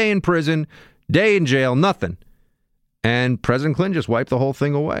served a day in prison, day in jail, nothing. And President Clinton just wiped the whole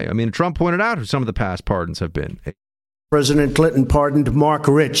thing away. I mean, Trump pointed out who some of the past pardons have been. President Clinton pardoned Mark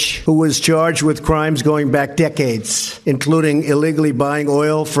Rich, who was charged with crimes going back decades, including illegally buying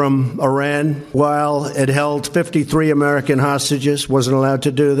oil from Iran while it held 53 American hostages, wasn't allowed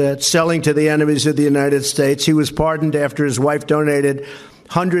to do that, selling to the enemies of the United States. He was pardoned after his wife donated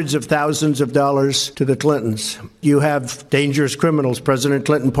hundreds of thousands of dollars to the Clintons. You have dangerous criminals. President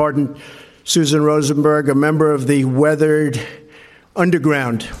Clinton pardoned Susan Rosenberg, a member of the weathered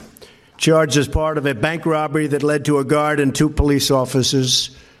underground, charged as part of a bank robbery that led to a guard and 2 police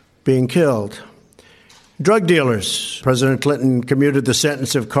officers being killed. Drug dealers. President Clinton commuted the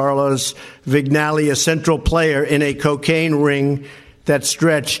sentence of Carlos Vignali, a central player in a cocaine ring that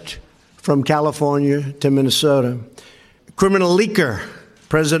stretched from California to Minnesota. Criminal leaker.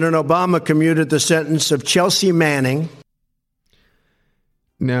 President Obama commuted the sentence of Chelsea Manning.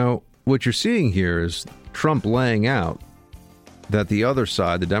 Now, what you're seeing here is Trump laying out that the other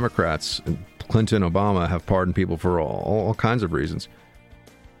side, the Democrats, Clinton, Obama, have pardoned people for all kinds of reasons.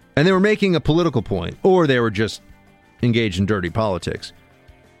 And they were making a political point, or they were just engaged in dirty politics.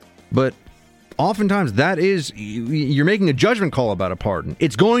 But oftentimes that is, you're making a judgment call about a pardon.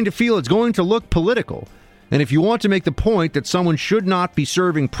 It's going to look political. And if you want to make the point that someone should not be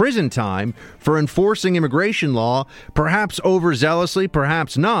serving prison time for enforcing immigration law, perhaps overzealously,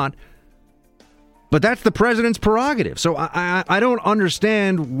 perhaps not, but that's the president's prerogative. So I don't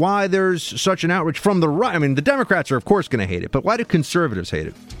understand why there's such an outrage from the right. I mean, the Democrats are, of course, going to hate it, but why do conservatives hate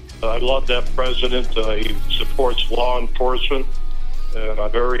it? I love that president. He supports law enforcement, and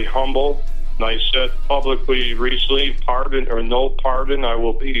I'm very humble. And I said publicly recently, pardon or no pardon, I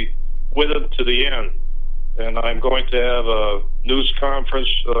will be with him to the end. And I'm going to have a news conference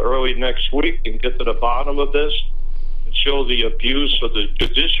early next week and get to the bottom of this and show the abuse of the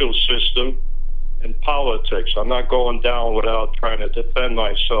judicial system in politics. I'm not going down without trying to defend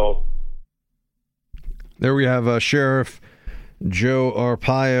myself. There we have Sheriff Joe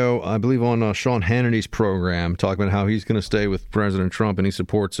Arpaio, I believe on Sean Hannity's program, talking about how he's going to stay with President Trump and he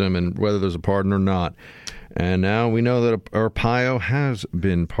supports him and whether there's a pardon or not. And now we know that Arpaio has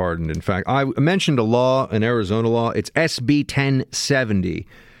been pardoned. In fact, I mentioned a law, an Arizona law. It's SB 1070.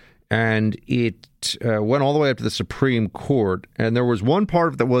 And it went all the way up to the Supreme Court. And there was one part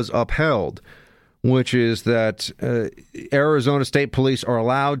of it that was upheld, which is that Arizona State Police are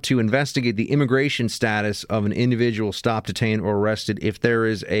allowed to investigate the immigration status of an individual stopped, detained, or arrested if there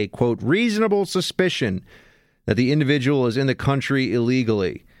is a, quote, reasonable suspicion that the individual is in the country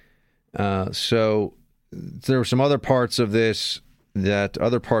illegally. So there were some other parts of this,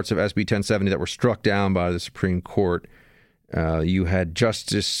 other parts of SB 1070 that were struck down by the Supreme Court. You had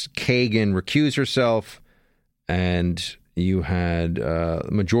Justice Kagan recuse herself, and you had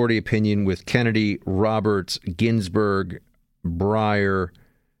majority opinion with Kennedy, Roberts, Ginsburg, Breyer,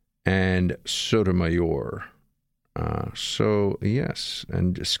 and Sotomayor. So, yes,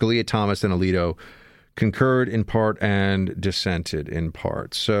 and Scalia, Thomas, and Alito concurred in part and dissented in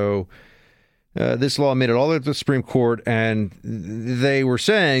part. So This law made it all the way to the Supreme Court, and they were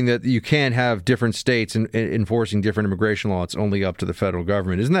saying that you can't have different states enforcing different immigration laws. It's only up to the federal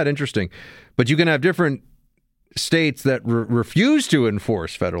government. Isn't that interesting? But you can have different states that refuse to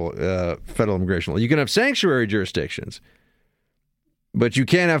enforce federal immigration law. You can have sanctuary jurisdictions, but you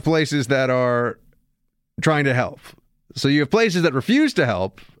can't have places that are trying to help. So you have places that refuse to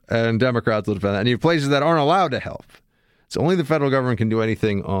help, and Democrats will defend that, and you have places that aren't allowed to help. So only the federal government can do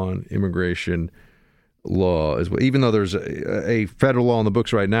anything on immigration law, as well, even though there's a federal law in the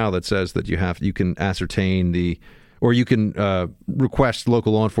books right now that says that you can ascertain you can request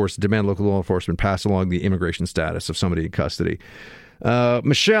local law enforcement, demand local law enforcement pass along the immigration status of somebody in custody.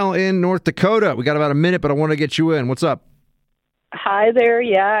 Michelle in North Dakota, we got about a minute, but I want to get you in. What's up? Hi there.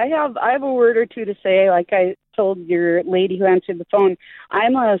 Yeah, I have a word or two to say. Like I told your lady who answered the phone,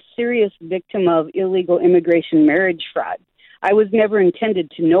 I'm a serious victim of illegal immigration marriage fraud. I was never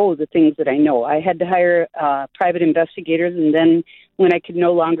intended to know the things that I know. I had to hire private investigators, and then when I could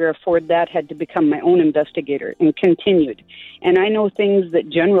no longer afford that, had to become my own investigator, and continued. And I know things that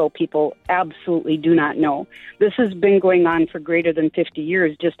general people absolutely do not know. This has been going on for greater than 50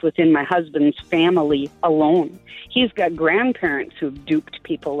 years just within my husband's family alone. He's got grandparents who've duped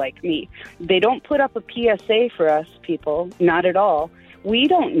people like me. They don't put up a PSA for us people, not at all. We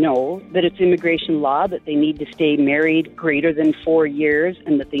don't know that it's immigration law that they need to stay married greater than 4 years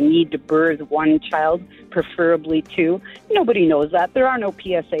and that they need to birth one child, preferably two. Nobody knows that. There are no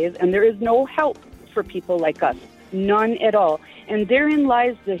PSAs, and there is no help for people like us. None at all. And therein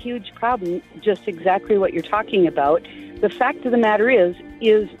lies the huge problem, just exactly what you're talking about. The fact of the matter is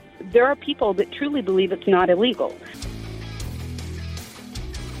there are people that truly believe it's not illegal.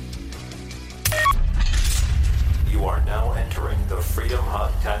 You are now entering the Freedom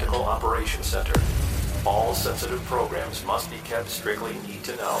Hut Tactical Operations Center. All sensitive programs must be kept strictly need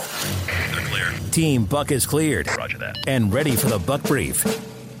to know. They're clear. Team Buck is cleared. Roger that. And ready for the Buck Brief.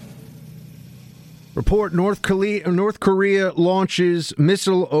 Report: North Korea launches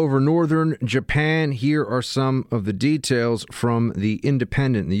missile over northern Japan. Here are some of the details from The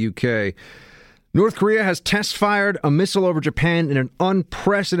Independent in the UK. North Korea has test-fired a missile over Japan in an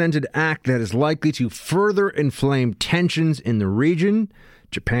unprecedented act that is likely to further inflame tensions in the region.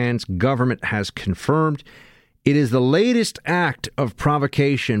 Japan's government has confirmed it is the latest act of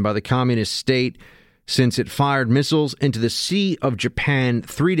provocation by the communist state since it fired missiles into the Sea of Japan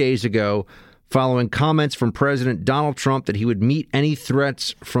 3 days ago, following comments from President Donald Trump that he would meet any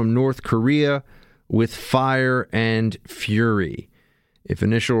threats from North Korea with fire and fury. If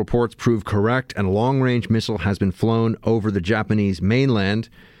initial reports prove correct and a long-range missile has been flown over the Japanese mainland,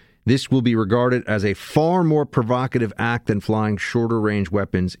 this will be regarded as a far more provocative act than flying shorter-range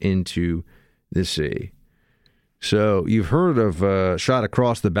weapons into the sea. So you've heard of shot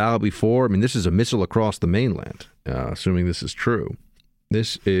across the bow before. I mean, this is a missile across the mainland, assuming this is true.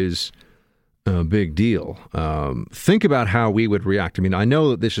 This is a big deal. Think about how we would react. I mean, I know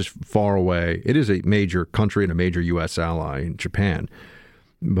that this is far away. It is a major country and a major U.S. ally in Japan.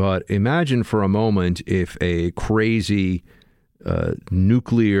 But imagine for a moment if a crazy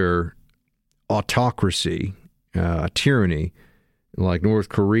nuclear autocracy, tyranny like North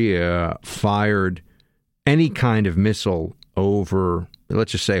Korea fired any kind of missile over,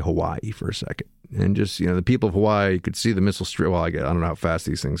 let's just say, Hawaii for a second. And just, the people of Hawaii could see the missile streak. Well, I don't know how fast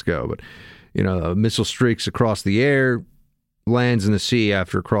these things go, but, a missile streaks across the air, lands in the sea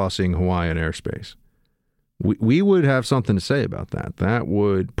after crossing Hawaiian airspace. We would have something to say about that. That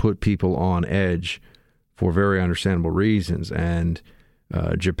would put people on edge for very understandable reasons. And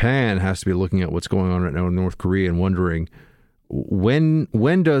Japan has to be looking at what's going on right now in North Korea and wondering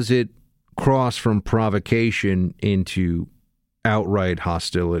when does it cross from provocation into outright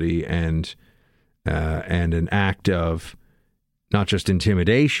hostility and an act of not just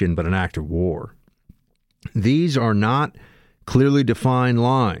intimidation, but an act of war. These are not clearly defined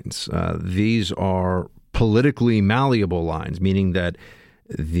lines. These are politically malleable lines, meaning that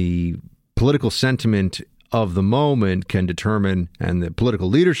the political sentiment of the moment can determine, and the political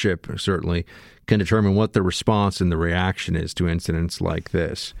leadership certainly can determine what the response and the reaction is to incidents like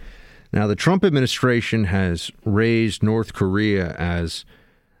this. Now, the Trump administration has raised North Korea as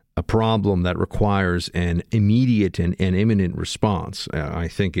a problem that requires an immediate and imminent response. I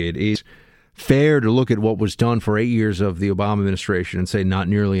think it is fair to look at what was done for 8 years of the Obama administration and say not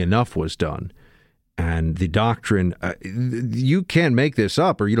nearly enough was done. And the doctrine, you can't make this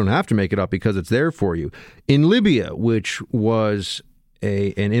up, or you don't have to make it up because it's there for you. In Libya, which was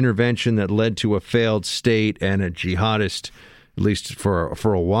an intervention that led to a failed state and a jihadist, at least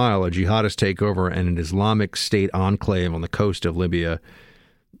for a while, a jihadist takeover and an Islamic State enclave on the coast of Libya,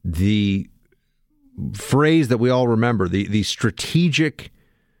 the phrase that we all remember, the strategic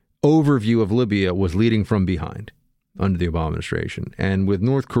overview of Libya was leading from behind under the Obama administration. And with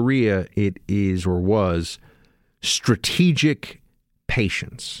North Korea, it is or was strategic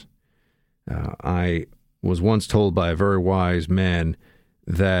patience. I was once told by a very wise man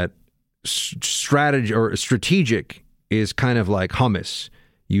that strategic is kind of like hummus.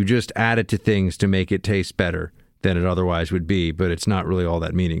 You just add it to things to make it taste better than it otherwise would be, but it's not really all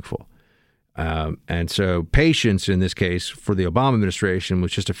that meaningful. And so patience in this case for the Obama administration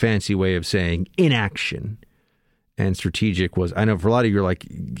was just a fancy way of saying inaction. And strategic was, I know for a lot of you are like,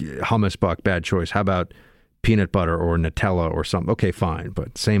 hummus, Buck, bad choice. How about peanut butter or Nutella or something? Okay, fine,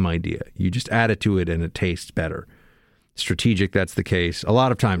 but same idea. You just add it to it and it tastes better. Strategic, that's the case. A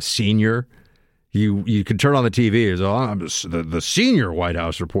lot of times, senior, you can turn on the TV as, I'm the senior White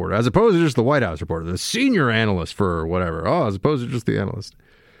House reporter, as opposed to just the White House reporter, the senior analyst for whatever. As opposed to just the analyst.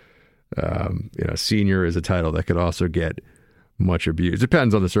 Senior is a title that could also get much abuse.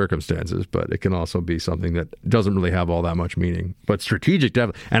 Depends on the circumstances, but it can also be something that doesn't really have all that much meaning. But strategic,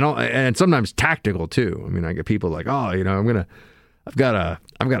 definitely, and sometimes tactical too. I mean, I get people like, I've got a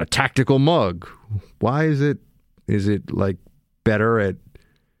tactical mug. Why is it? Is it like better at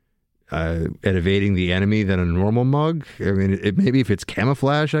evading the enemy than a normal mug? I mean, maybe if it's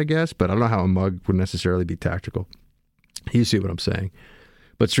camouflage, I guess, but I don't know how a mug would necessarily be tactical. You see what I'm saying?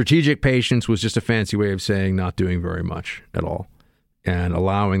 But strategic patience was just a fancy way of saying not doing very much at all and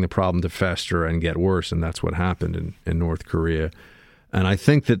allowing the problem to fester and get worse. And that's what happened in North Korea. And I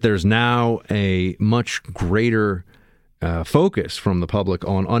think that there's now a much greater focus from the public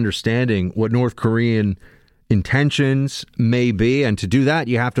on understanding what North Korean intentions may be. And to do that,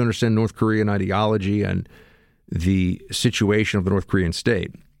 you have to understand North Korean ideology and the situation of the North Korean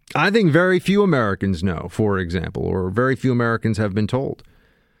state. I think very few Americans know, for example, or very few Americans have been told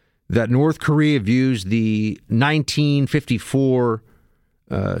that North Korea views the 1954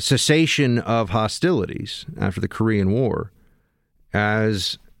 cessation of hostilities after the Korean War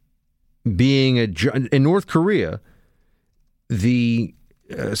as being in North Korea, the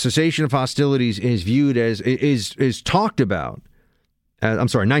cessation of hostilities is viewed as is talked about.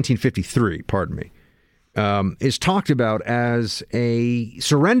 1953. Pardon me. Is talked about as a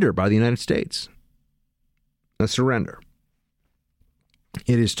surrender by the United States. A surrender.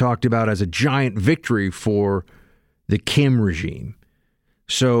 It is talked about as a giant victory for the Kim regime.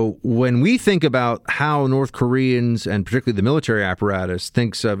 So when we think about how North Koreans, and particularly the military apparatus,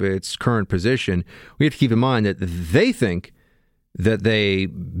 thinks of its current position, we have to keep in mind that they think that they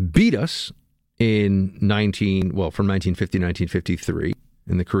beat us from 1950 to 1953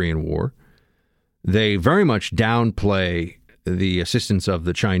 in the Korean War. They very much downplay the assistance of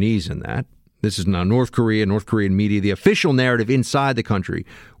the Chinese in that. This is now North Korean media, the official narrative inside the country,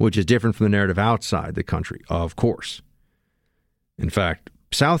 which is different from the narrative outside the country, of course. In fact,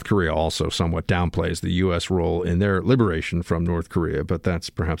 South Korea also somewhat downplays the U.S. role in their liberation from North Korea, but that's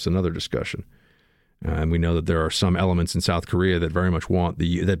perhaps another discussion. And we know that there are some elements in South Korea that very much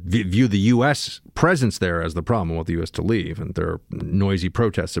view the U.S. presence there as the problem and want the U.S. to leave, and there are noisy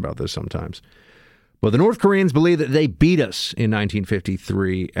protests about this sometimes. But the North Koreans believe that they beat us in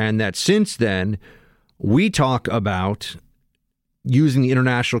 1953 and that since then we talk about using the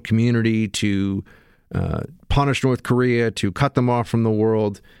international community to punish North Korea, to cut them off from the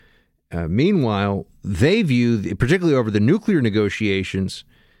world. Meanwhile, they view, particularly over the nuclear negotiations,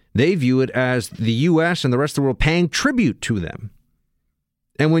 they view it as the U.S. and the rest of the world paying tribute to them.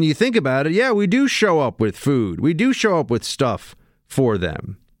 And when you think about it, yeah, we do show up with food. We do show up with stuff for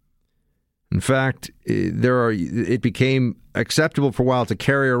them. In fact, it became acceptable for a while to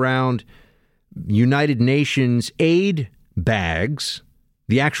carry around United Nations aid bags,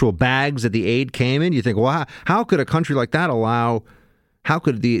 the actual bags that the aid came in. You think, well, how could a country like that how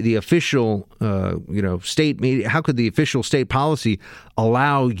could the official state media, how could the official state policy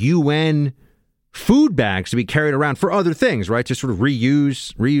allow UN food bags to be carried around for other things, right? To sort of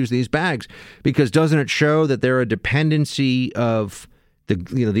reuse these bags, because doesn't it show that they're a dependency of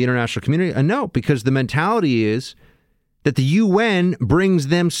the international community? No, because the mentality is that the UN brings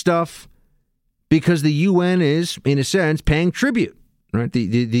them stuff because the UN is, in a sense, paying tribute, right? The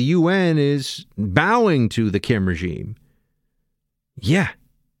UN is bowing to the Kim regime. Yeah.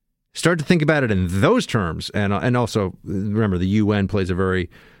 Start to think about it in those terms. And also, remember, the UN plays a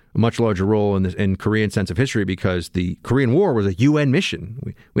much larger role in Korean sense of history because the Korean War was a UN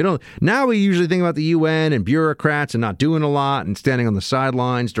mission. We usually think about the UN and bureaucrats and not doing a lot and standing on the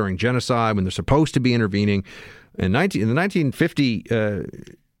sidelines during genocide when they're supposed to be intervening. In the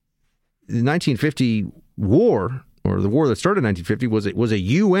 1950 war, or the war that started in 1950, was a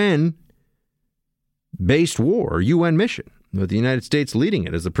UN based war, or UN mission, with the United States leading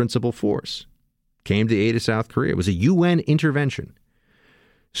it as the principal force, came to the aid of South Korea. It was a UN intervention.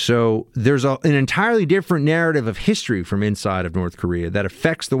 So there's an entirely different narrative of history from inside of North Korea that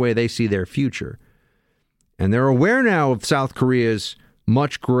affects the way they see their future. And they're aware now of South Korea's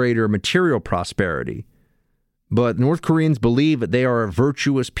much greater material prosperity. But North Koreans believe that they are a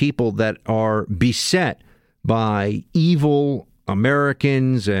virtuous people that are beset by evil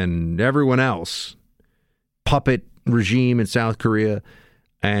Americans and everyone else, puppet regime in South Korea.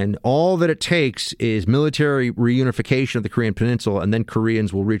 And all that it takes is military reunification of the Korean Peninsula, and then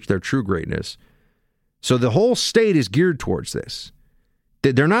Koreans will reach their true greatness. So the whole state is geared towards this.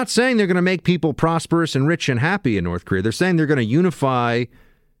 They're not saying they're going to make people prosperous and rich and happy in North Korea. They're saying they're going to unify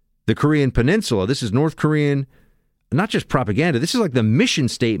the Korean Peninsula. This is North Korean, not just propaganda. This is like the mission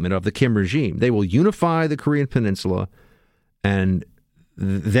statement of the Kim regime. They will unify the Korean Peninsula, and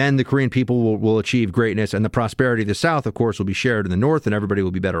then the Korean people will achieve greatness, and the prosperity of the South, of course, will be shared in the North, and everybody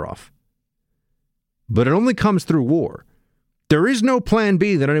will be better off. But it only comes through war. There is no plan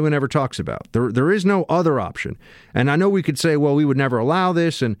B that anyone ever talks about. There is no other option. And I know we could say, well, we would never allow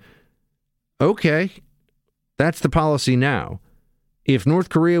this, and okay, that's the policy now. If North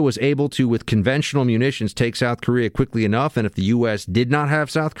Korea was able to, with conventional munitions, take South Korea quickly enough, and if the U.S. did not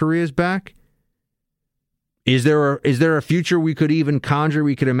have South Korea's back, is there a future we could even conjure,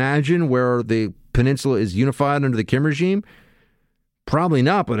 we could imagine, where the peninsula is unified under the Kim regime? Probably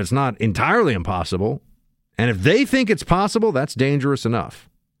not, but it's not entirely impossible. And if they think it's possible, that's dangerous enough.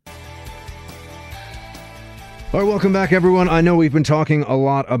 All right, welcome back, everyone. I know we've been talking a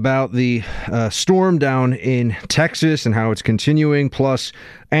lot about the storm down in Texas and how it's continuing, plus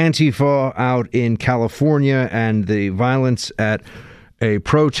Antifa out in California and the violence at a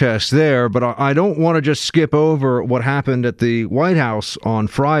protest there, but I don't want to just skip over what happened at the White House on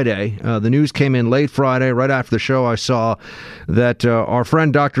Friday. The news came in late Friday. Right after the show, I saw that our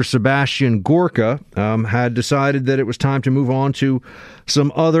friend Dr. Sebastian Gorka had decided that it was time to move on to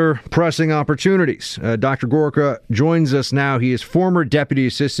some other pressing opportunities. Dr. Gorka joins us now. He is former Deputy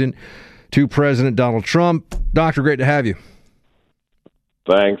Assistant to President Donald Trump. Doctor, great to have you.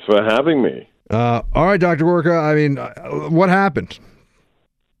 Thanks for having me. All right, Dr. Gorka, I mean, what happened?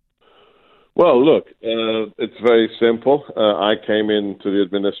 Well, look, it's very simple. I came into the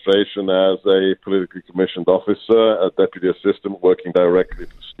administration as a politically commissioned officer, a deputy assistant working directly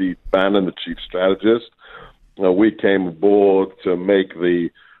for Steve Bannon, the chief strategist. We came aboard to make the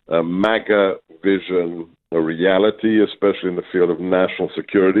MAGA vision a reality, especially in the field of national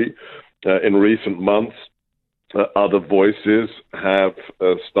security. In recent months, other voices have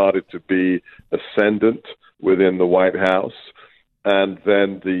started to be ascendant within the White House. And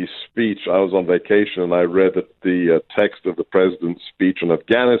then the speech, I was on vacation and I read the text of the president's speech on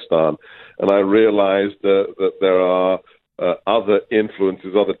Afghanistan, and I realized that there are other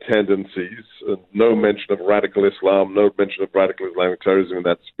influences, other tendencies, no mention of radical Islam, no mention of radical Islamic terrorism in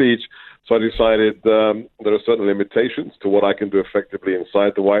that speech. So I decided there are certain limitations to what I can do effectively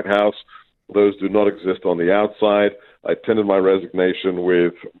inside the White House. Those do not exist on the outside. I tendered my resignation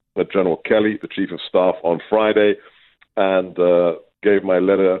with General Kelly, the chief of staff, on Friday, and gave my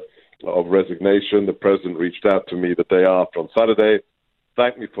letter of resignation. The president reached out to me the day after on Saturday,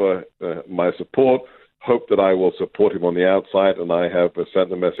 thanked me for my support, hoped that I will support him on the outside, and I have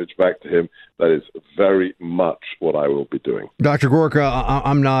sent a message back to him that is very much what I will be doing. Dr. Gorka,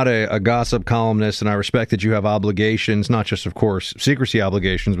 I'm not a gossip columnist, and I respect that you have obligations, not just, of course, secrecy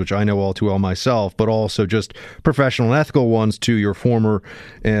obligations, which I know all too well myself, but also just professional and ethical ones to your former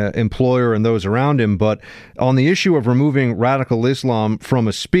employer and those around him. But on the issue of removing radical Islam from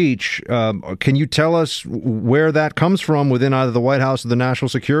a speech, can you tell us where that comes from within either the White House or the national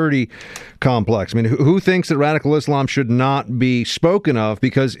security complex? I mean, who thinks that radical Islam should not be spoken of?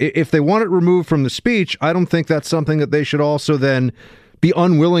 Because if they want it removed from the speech, I don't think that's something that they should also then be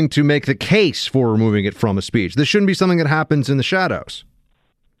unwilling to make the case for removing it from a speech. This shouldn't be something that happens in the shadows.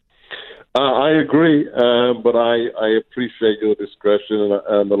 I agree, but I appreciate your discretion,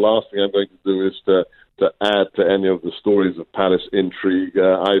 and the last thing I'm going to do is to add to any of the stories of palace intrigue.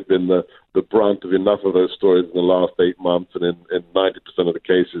 I've been the brunt of enough of those stories in the last 8 months, and in 90% of the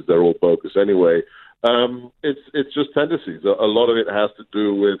cases, they're all bogus anyway. It's just tendencies. A lot of it has to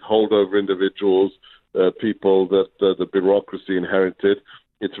do with holdover individuals, people that the bureaucracy inherited.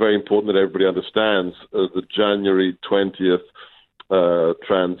 It's very important that everybody understands the January 20th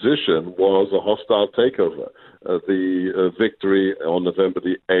transition was a hostile takeover. The victory on November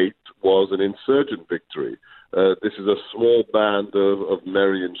the 8th was an insurgent victory. This is a small band of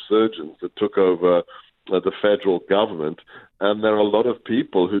merry insurgents that took over the federal government, and there are a lot of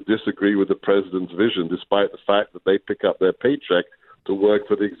people who disagree with the president's vision, despite the fact that they pick up their paycheck to work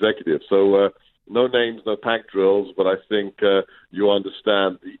for the executive. So no names, no pack drills, but I think you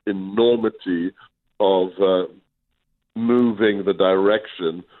understand the enormity of moving the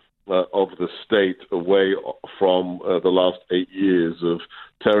direction of the state away from the last 8 years of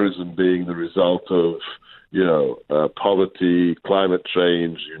terrorism being the result of, poverty, climate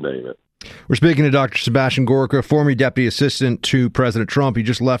change, you name it. We're speaking to Dr. Sebastian Gorka, former deputy assistant to President Trump. He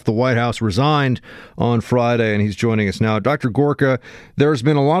just left the White House, resigned on Friday, and he's joining us now. Dr. Gorka, there's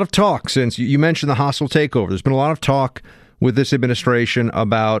been a lot of talk since you mentioned the hostile takeover. There's been a lot of talk with this administration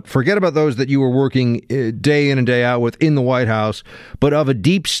about, forget about those that you were working day in and day out with in the White House, but of a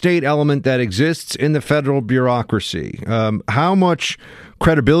deep state element that exists in the federal bureaucracy. How much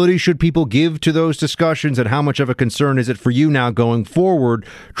credibility should people give to those discussions, and how much of a concern is it for you now going forward,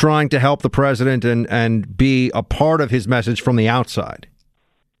 trying to help the president and be a part of his message from the outside?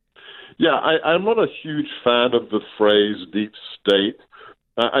 Yeah, I'm not a huge fan of the phrase deep state.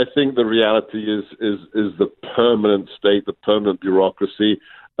 I think the reality is the permanent state, the permanent bureaucracy.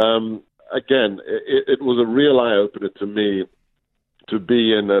 Again, it was a real eye-opener to me to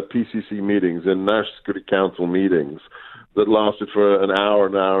be in PCC meetings, in National Security Council meetings that lasted for an hour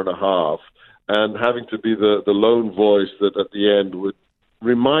and a half, and having to be the lone voice that at the end would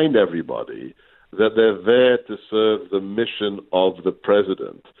remind everybody that they're there to serve the mission of the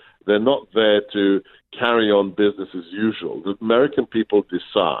president. They're not there to carry on business as usual. The American people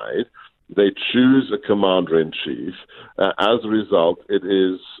decide. They choose a commander-in-chief. As a result, it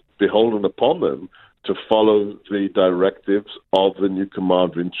is beholden upon them to follow the directives of the new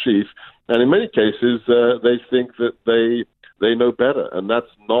commander-in-chief. And in many cases, they think that they know better. And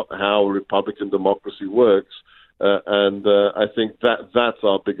that's not how Republican democracy works. And I think that's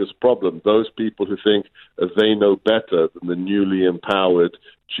our biggest problem. Those people who think they know better than the newly empowered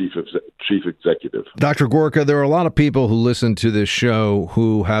chief executive. Dr. Gorka, there are a lot of people who listen to this show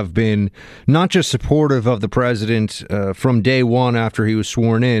who have been not just supportive of the president from day one after he was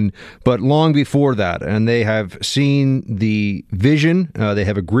sworn in, but long before that. And they have seen the vision, they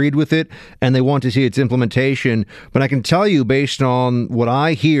have agreed with it, and they want to see its implementation. But I can tell you, based on what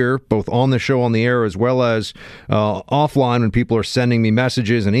I hear, both on the show, on the air, as well as offline when people are sending me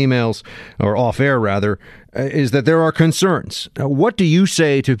messages and emails, or off air rather, is that there are concerns. What do you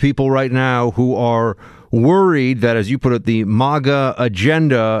say to people right now who are worried that, as you put it, the MAGA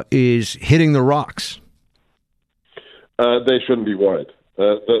agenda is hitting the rocks? They shouldn't be worried.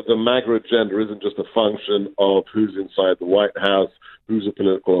 The MAGA agenda isn't just a function of who's inside the White House, who's a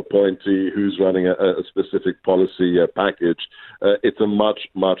political appointee, who's running a specific policy package. It's a much,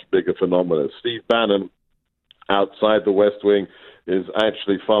 much bigger phenomenon. Steve Bannon, outside the West Wing, is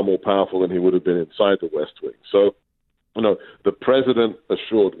actually far more powerful than he would have been inside the West Wing. So, the president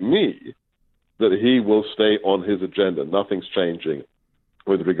assured me that he will stay on his agenda. Nothing's changing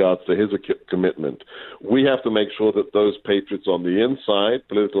with regards to his commitment. We have to make sure that those patriots on the inside,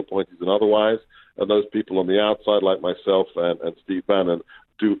 political appointees and otherwise, and those people on the outside, like myself and Steve Bannon,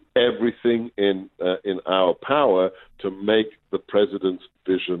 do everything in our power to make the president's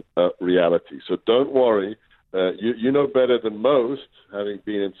vision a reality. So don't worry. You know better than most, having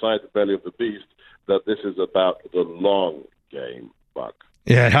been inside the belly of the beast, that this is about the long game, Buck.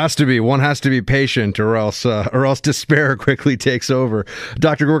 Yeah, it has to be. One has to be patient, or else despair quickly takes over.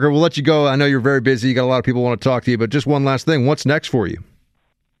 Dr. Gorka, we'll let you go. I know you're very busy. You got a lot of people who want to talk to you, but just one last thing. What's next for you?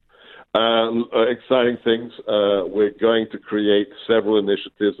 Exciting things. We're going to create several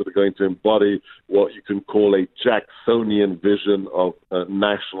initiatives that are going to embody what you can call a Jacksonian vision of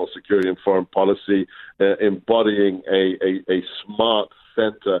national security and foreign policy, embodying a smart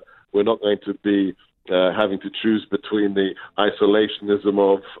center. We're not going to be having to choose between the isolationism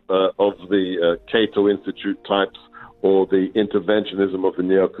of the Cato Institute types or the interventionism of the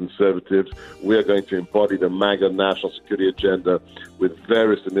neoconservatives. We are going to embody the MAGA national security agenda with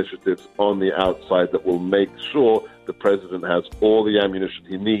various initiatives on the outside that will make sure the president has all the ammunition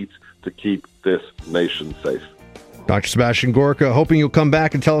he needs to keep this nation safe. Dr. Sebastian Gorka, hoping you'll come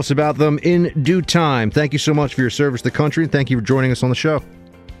back and tell us about them in due time. Thank you so much for your service to the country, and thank you for joining us on the show.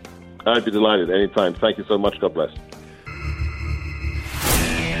 I'd be delighted anytime. Thank you so much. God bless.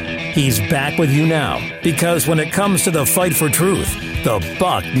 He's back with you now, because when it comes to the fight for truth, the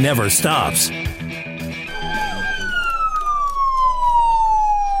buck never stops.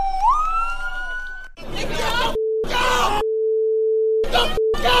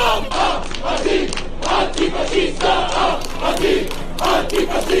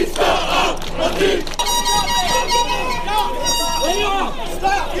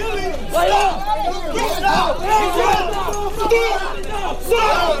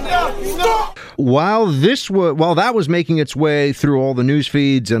 While that was making its way through all the news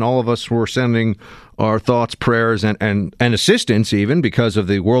feeds, and all of us were sending our thoughts, prayers, and assistance, even because of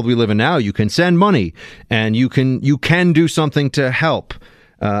the world we live in now, you can send money and you can do something to help.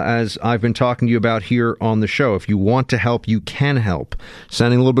 As I've been talking to you about here on the show, if you want to help, you can help.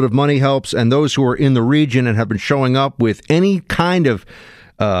 Sending a little bit of money helps, and those who are in the region and have been showing up with any kind of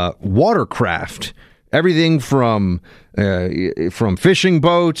watercraft, everything from fishing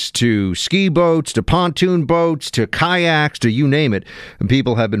boats to ski boats to pontoon boats to kayaks to you name it, and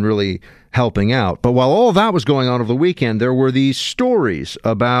people have been really helping out. But while all that was going on over the weekend, there were these stories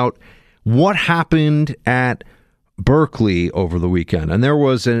about what happened at Berkeley over the weekend, and there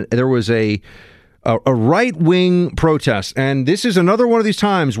was a right-wing protest, and this is another one of these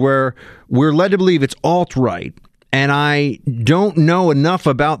times where we're led to believe it's alt-right, and I don't know enough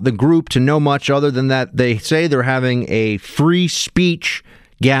about the group to know much other than that they say they're having a free speech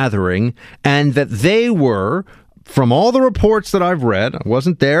gathering, and that they were, from all the reports that I've read, I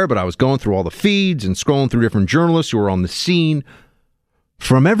wasn't there, but I was going through all the feeds and scrolling through different journalists who were on the scene.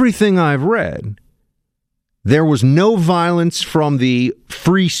 From everything I've read, there was no violence from the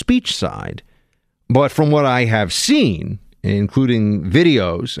free speech side, but from what I have seen, including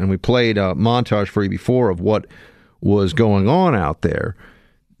videos, and we played a montage for you before of what was going on out there,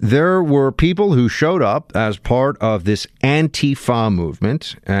 there were people who showed up as part of this Antifa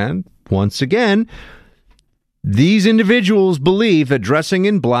movement, and once again, these individuals believe that dressing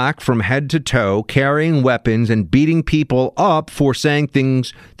in black from head to toe, carrying weapons, and beating people up for saying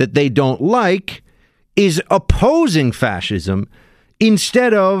things that they don't like is opposing fascism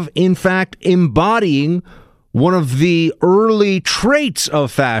instead of, in fact, embodying one of the early traits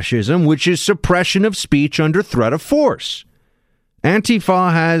of fascism, which is suppression of speech under threat of force.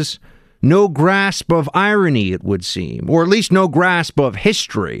 Antifa has no grasp of irony, it would seem, or at least no grasp of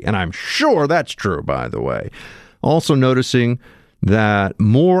history, and I'm sure that's true, by the way. Also noticing that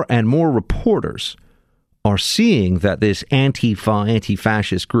more and more reporters are seeing that this Antifa,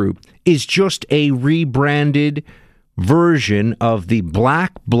 anti-fascist group is just a rebranded version of the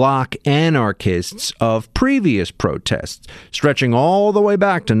black bloc anarchists of previous protests, stretching all the way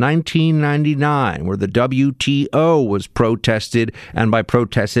back to 1999, where the WTO was protested, and by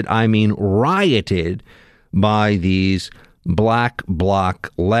protested, I mean rioted, by these black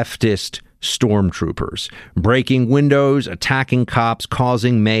bloc leftist stormtroopers, breaking windows, attacking cops,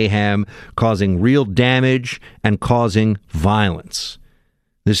 causing mayhem, causing real damage, and causing violence.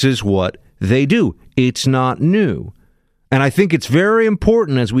 This is what they do. It's not new. And I think it's very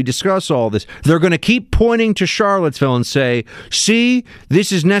important as we discuss all this. They're going to keep pointing to Charlottesville and say, see,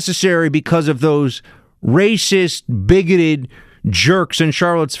 this is necessary because of those racist, bigoted jerks in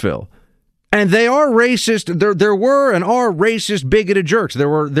Charlottesville. And they are racist. There were and are racist, bigoted jerks. There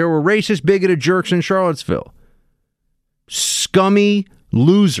were racist, bigoted jerks in Charlottesville. Scummy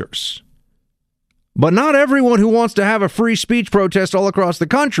losers. But not everyone who wants to have a free speech protest all across the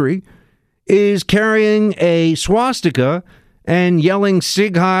country is carrying a swastika and yelling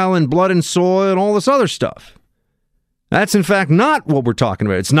Sieg Heil and blood and soil and all this other stuff. That's, in fact, not what we're talking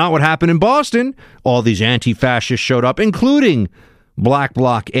about. It's not what happened in Boston. All these anti-fascists showed up, including black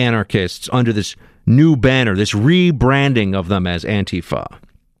bloc anarchists, under this new banner, this rebranding of them as Antifa.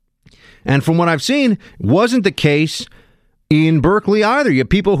 And from what I've seen, wasn't the case in Berkeley either. You have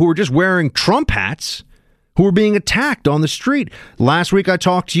people who were just wearing Trump hats who were being attacked on the street. Last week, I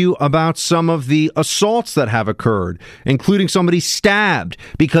talked to you about some of the assaults that have occurred, including somebody stabbed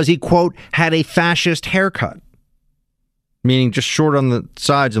because he, quote, had a fascist haircut, meaning just short on the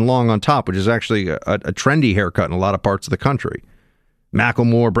sides and long on top, which is actually a trendy haircut in a lot of parts of the country.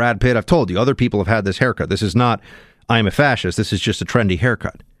 Macklemore, Brad Pitt, I've told you, other people have had this haircut. This is not, I'm a fascist. This is just a trendy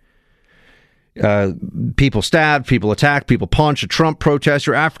haircut. People stabbed, people attacked, people punched. A Trump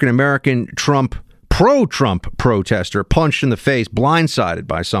protester, African-American pro-Trump protester, punched in the face, blindsided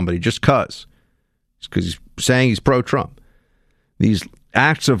by somebody just because he's saying he's pro-Trump. These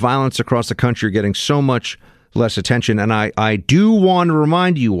acts of violence across the country are getting so much less attention, and I do want to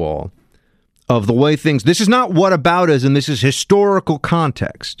remind you all of the way things, this is not whataboutism, this is historical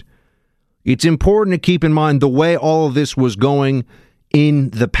context. It's important to keep in mind the way all of this was going in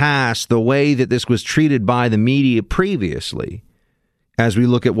the past, the way that this was treated by the media previously, as we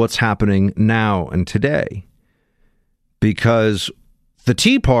look at what's happening now and today. Because the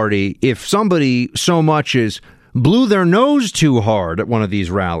Tea Party, if somebody so much as blew their nose too hard at one of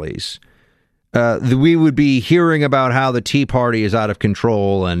these rallies, we would be hearing about how the Tea Party is out of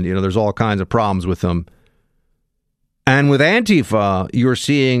control and, there's all kinds of problems with them. And with Antifa, you're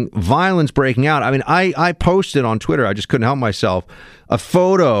seeing violence breaking out. I mean, I posted on Twitter, I just couldn't help myself, a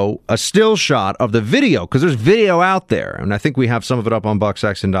photo, a still shot of the video, because there's video out there. And I think we have some of it up on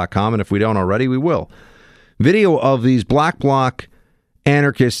bucksexton.com. And if we don't already, we will. Video of these black bloc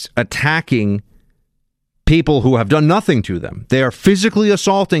anarchists attacking people who have done nothing to them. They are physically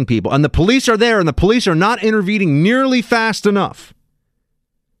assaulting people. And the police are there, and the police are not intervening nearly fast enough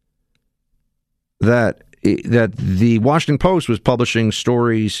that the Washington Post was publishing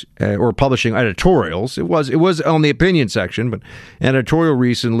stories or publishing editorials. It was on the opinion section, but an editorial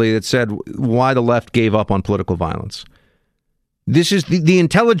recently that said why the left gave up on political violence. This is the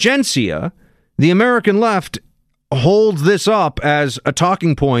intelligentsia, the American left, holds this up as a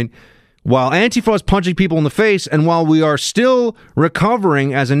talking point while Antifa is punching people in the face, and while we are still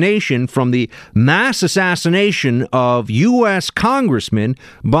recovering as a nation from the mass assassination of U.S. congressmen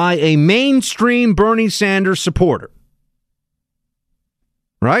by a mainstream Bernie Sanders supporter.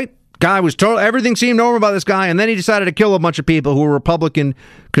 Right? Guy was told everything seemed normal about this guy, and then he decided to kill a bunch of people who were Republican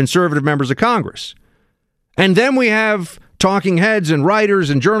conservative members of Congress. And then we have talking heads and writers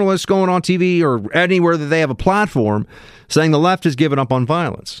and journalists going on TV or anywhere that they have a platform saying the left has given up on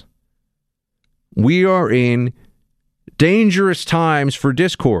violence. We are in dangerous times for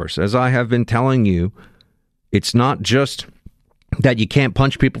discourse. As I have been telling you, it's not just that you can't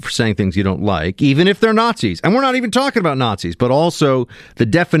punch people for saying things you don't like, even if they're Nazis. And we're not even talking about Nazis, but also the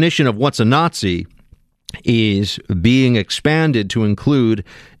definition of what's a Nazi is being expanded to include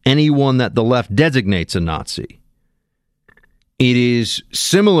anyone that the left designates a Nazi. It is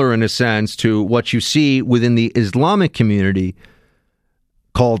similar in a sense to what you see within the Islamic community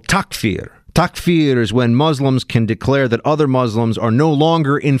called takfir. Takfir is when Muslims can declare that other Muslims are no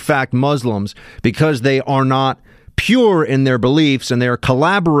longer, in fact, Muslims because they are not pure in their beliefs and they are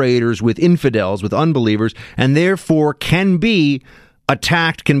collaborators with infidels, with unbelievers, and therefore can be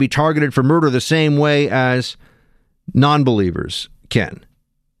attacked, can be targeted for murder the same way as non-believers can.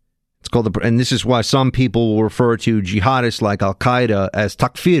 It's called and this is why some people will refer to jihadists like Al-Qaeda as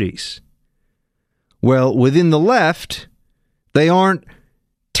takfiris. Well, within the left, they aren't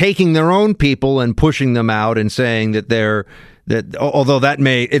taking their own people and pushing them out and saying that although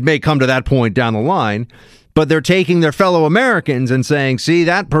it may come to that point down the line, but they're taking their fellow Americans and saying, see,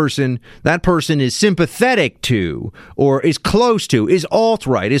 that person is sympathetic to or is close to, is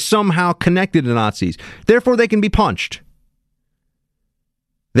alt-right, is somehow connected to Nazis. Therefore, they can be punched.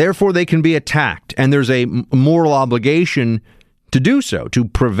 Therefore, they can be attacked. And there's a moral obligation to do so, to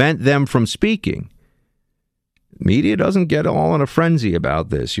prevent them from speaking. Media doesn't get all in a frenzy about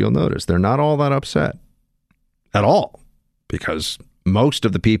this. You'll notice they're not all that upset at all, because most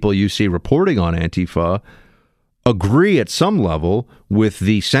of the people you see reporting on Antifa agree at some level with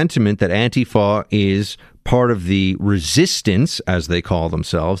the sentiment that Antifa is part of the resistance, as they call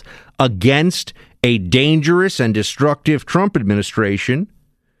themselves, against a dangerous and destructive Trump administration,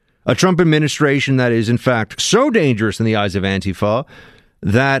 a Trump administration that is, in fact, so dangerous in the eyes of Antifa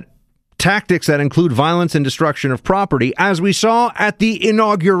that tactics that include violence and destruction of property, as we saw at the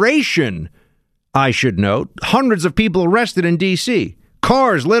inauguration, I should note, hundreds of people arrested in D.C.,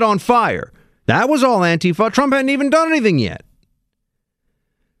 cars lit on fire. That was all Antifa. Trump hadn't even done anything yet.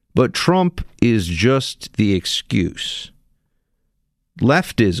 But Trump is just the excuse.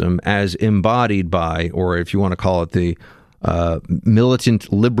 Leftism, as embodied by, or if you want to call it the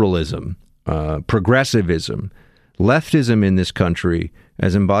militant liberalism, progressivism, leftism in this country,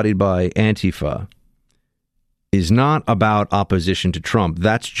 as embodied by Antifa, is not about opposition to Trump.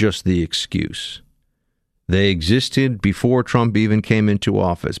 That's just the excuse. They existed before Trump even came into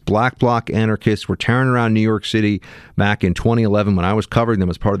office. Black bloc anarchists were tearing around New York City back in 2011 when I was covering them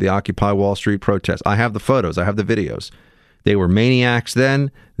as part of the Occupy Wall Street protests. I have the photos. I have the videos. They were maniacs then.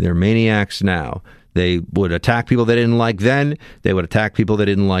 They're maniacs now. They would attack people they didn't like then. They would attack people they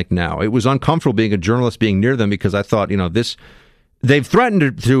didn't like now. It was uncomfortable being a journalist, being near them, because I thought, they've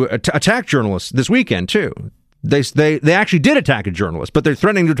threatened to attack journalists this weekend, too. They actually did attack a journalist, but they're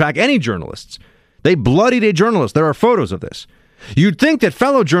threatening to attack any journalists. They bloodied a journalist. There are photos of this. You'd think that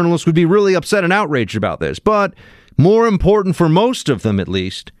fellow journalists would be really upset and outraged about this, but more important for most of them, at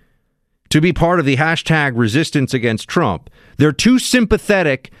least, to be part of the hashtag resistance against Trump. They're too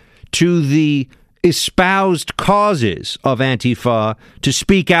sympathetic to the espoused causes of Antifa to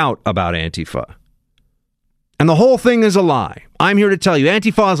speak out about Antifa. And the whole thing is a lie. I'm here to tell you,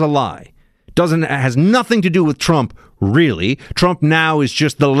 Antifa is a lie. Has nothing to do with Trump, really. Trump now is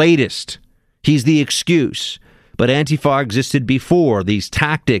just the latest. He's the excuse. But Antifa existed before. These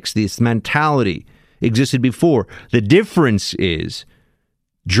tactics, this mentality existed before. The difference is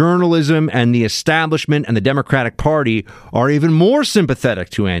journalism and the establishment and the Democratic Party are even more sympathetic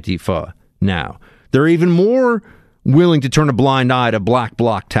to Antifa now. They're even more willing to turn a blind eye to black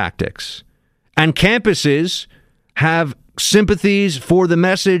bloc tactics. And campuses have sympathies for the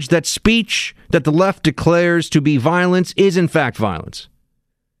message that speech that the left declares to be violence is in fact violence.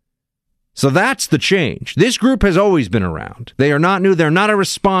 So that's the change. This group has always been around. They are not new. They're not a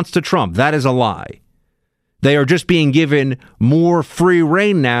response to Trump. That is a lie. They are just being given more free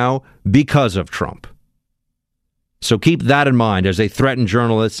rein now because of Trump. So keep that in mind as they threaten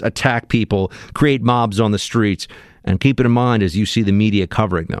journalists, attack people, create mobs on the streets, and keep it in mind as you see the media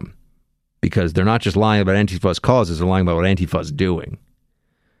covering them. Because they're not just lying about Antifa's causes, they're lying about what Antifa's doing.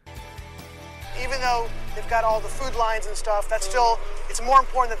 Even though they've got all the food lines and stuff, that's still, it's more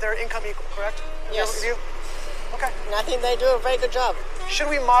important that they're income equal, correct? Yes. You? Okay. And I think they do a very good job. Should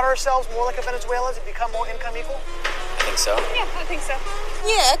we model ourselves more like a Venezuela to become more income equal? I think so. Yeah, I think so.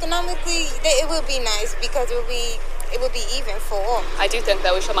 Yeah, economically, it will be nice because it will be even for all. I do think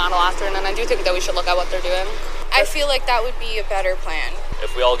that we should model after, and I do think that we should look at what they're doing. I feel like that would be a better plan.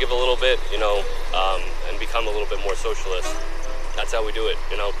 If we all give a little bit, and become a little bit more socialist, that's how we do it,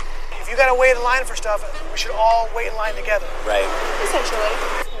 If you got to wait in line for stuff, we should all wait in line together. Right.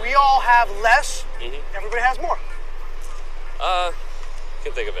 Essentially. We all have less, everybody has more. You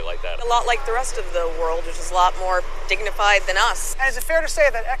can think of it like that. A lot like the rest of the world, which is a lot more dignified than us. And is it fair to say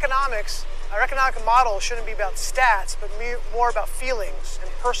that our economic model shouldn't be about stats, but more about feelings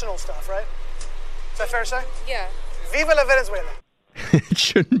and personal stuff, right? Is that fair to say? Yeah. Viva la Venezuela. It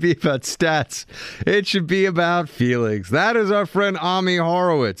shouldn't be about stats. It should be about feelings. That is our friend Ami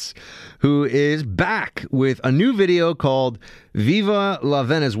Horowitz, who is back with a new video called Viva la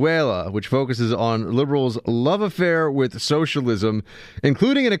Venezuela, which focuses on liberals' love affair with socialism,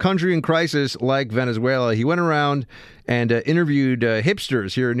 including in a country in crisis like Venezuela. He went around and interviewed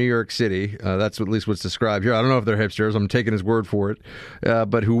hipsters here in New York City. That's at least what's described here. I don't know if they're hipsters. I'm taking his word for it.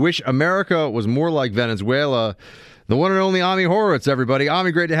 But who wish America was more like Venezuela. The one and only Ami Horowitz, everybody.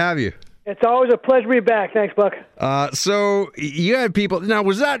 Ami, great to have you. It's always a pleasure to be back. Thanks, Buck. So you had people. Now,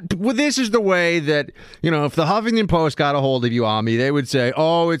 this is the way that, if the Huffington Post got a hold of you, Ami, they would say,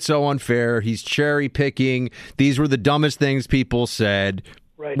 oh, it's so unfair. He's cherry picking. These were the dumbest things people said.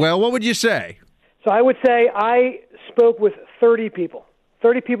 Right. Well, what would you say? So I would say I spoke with 30 people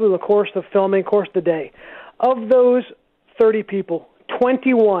in the course of filming, course of the day. Of those 30 people,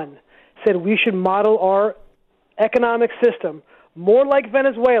 21 said we should model our economic system more like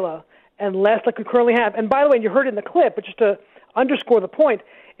Venezuela and less like we currently have. And by the way, you heard it in the clip, but just to underscore the point,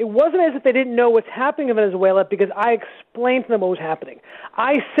 it wasn't as if they didn't know what's happening in Venezuela because I explained to them what was happening.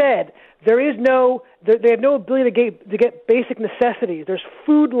 I said they have no ability to get basic necessities. There's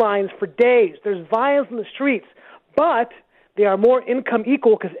food lines for days. There's violence in the streets. But they are more income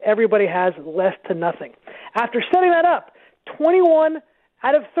equal because everybody has less to nothing. After setting that up, 21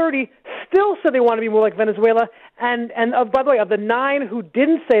 out of 30 still said they want to be more like Venezuela. And by the way, of the 9 who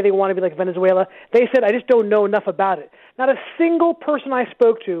didn't say they want to be like Venezuela, they said, I just don't know enough about it. Not a single person I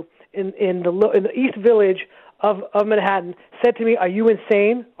spoke to in the East Village of Manhattan said to me, are you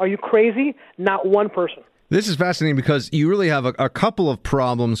insane? Are you crazy? Not one person. This is fascinating because you really have a couple of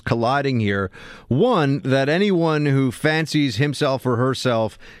problems colliding here. One, that anyone who fancies himself or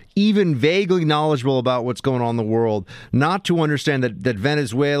herself even vaguely knowledgeable about what's going on in the world, not to understand that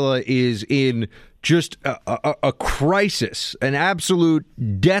Venezuela is in just a crisis, an absolute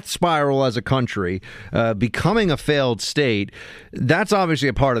death spiral as a country, becoming a failed state. That's obviously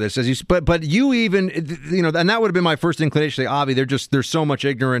a part of this. But you even, and that would have been my first inclination to say, Avi, there's so much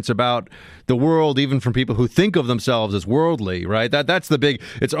ignorance about the world, even from people who think of themselves as worldly, right? That's the big,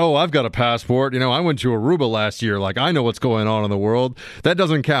 I've got a passport. I went to Aruba last year. Like, I know what's going on in the world. That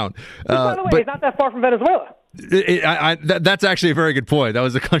doesn't count. By the way, it's not that far from Venezuela. That's actually a very good point. That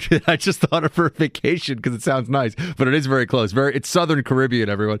was a country that I just thought of for vacation because it sounds nice, but it is very close. It's Southern Caribbean,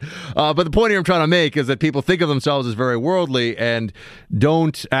 everyone. But the point here I'm trying to make is that people think of themselves as very worldly and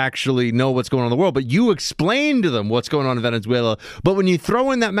don't actually know what's going on in the world. But you explain to them what's going on in Venezuela. But when you throw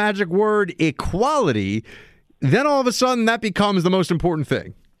in that magic word equality, then all of a sudden that becomes the most important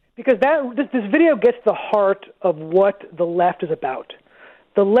thing. Because this video gets the heart of what the left is about.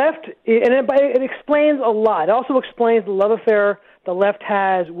 The left, and it explains a lot. It also explains the love affair the left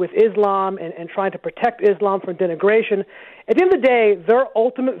has with Islam and trying to protect Islam from denigration. At the end of the day, their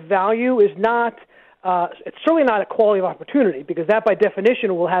ultimate value is not, it's certainly not equality of opportunity, because that by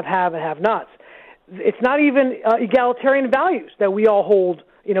definition will have and have-nots. It's not even egalitarian values that we all hold,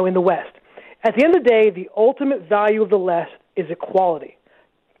 in the West. At the end of the day, the ultimate value of the left is equality,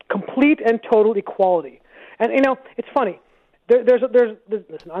 complete and total equality. And, it's funny.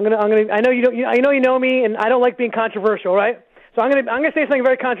 Listen, I know you don't. I know you know me, and I don't like being controversial, right? So I'm gonna say something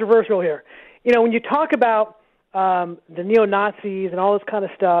very controversial here. You know, when you talk about the neo-Nazis and all this kind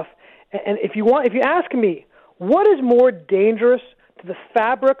of stuff, and if you ask me, what is more dangerous to the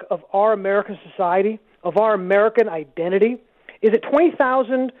fabric of our American society, of our American identity? Is it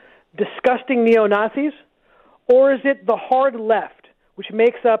 20,000 disgusting neo-Nazis, or is it the hard left, which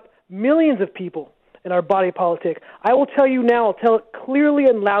makes up millions of people in our body politic? I will tell you now, I'll tell it clearly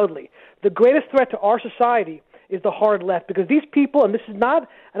and loudly, the greatest threat to our society is the hard left, because these people, and this is not,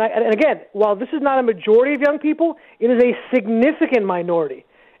 and again, while this is not a majority of young people, it is a significant minority,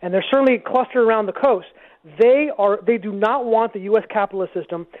 and they're certainly clustered around the coast. They do not want the U.S. capitalist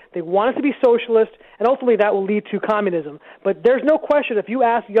system. They want us to be socialist, and ultimately that will lead to communism. But there's no question, if you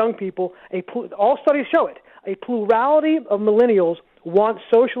ask young people, all studies show it, a plurality of millennials want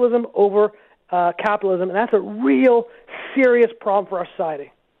socialism over capitalism, and that's a real serious problem for our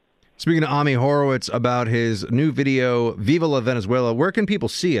society. Speaking to Ami Horowitz about his new video, Viva la Venezuela, where can people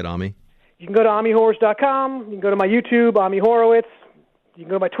see it, Ami? You can go to AmiHorowitz.com. You can go to my YouTube, Ami Horowitz. You can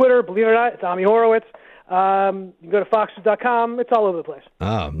go to my Twitter, believe it or not, it's Ami Horowitz. You can go to Foxes.com. It's all over the place.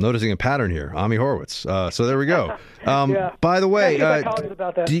 I'm noticing a pattern here, Ami Horowitz. So there we go. Yeah. By the way,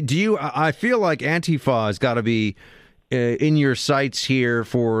 about that. do you? I feel like Antifa has got to be in your sights here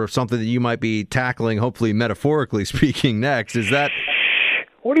for something that you might be tackling, hopefully metaphorically speaking, next. Is that?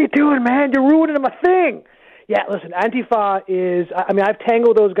 What are you doing, man? You're ruining my thing. Yeah, listen, Antifa is, I mean, I've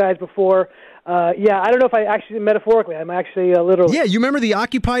tangled those guys before. I don't know if I actually, metaphorically, I'm actually literally. Yeah, you remember the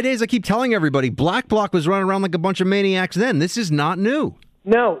Occupy days? I keep telling everybody, Black Bloc was running around like a bunch of maniacs then. This is not new.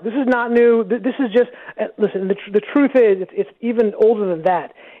 No, this is not new. This is just, listen, the truth is, it's even older than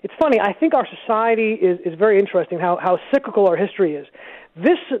that. It's funny, I think our society is very interesting, how cyclical our history is.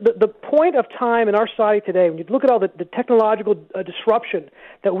 The point of time in our society today, when you look at all the technological disruption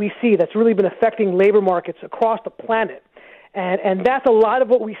that we see that's really been affecting labor markets across the planet, and that's a lot of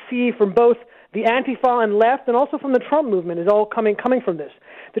what we see from both the Antifa and left and also from the Trump movement is all coming from this.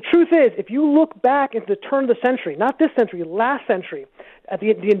 The truth is, if you look back into the turn of the century, not this century, last century, at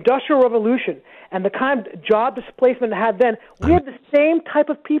the Industrial Revolution and the kind of job displacement it had then, we had the same type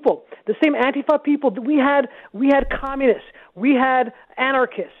of people, the same Antifa people. We had communists, we had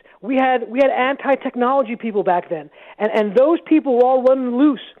anarchists, we had anti-technology people back then, and those people were all running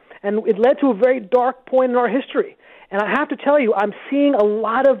loose, and it led to a very dark point in our history. And I have to tell you, I'm seeing a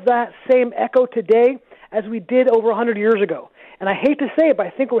lot of that same echo today as we did over 100 years ago. And I hate to say it, but I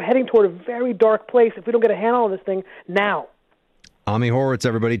think we're heading toward a very dark place if we don't get a handle on this thing now. Ami Horowitz,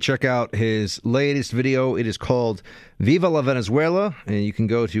 everybody, check out his latest video. It is called Viva la Venezuela, and you can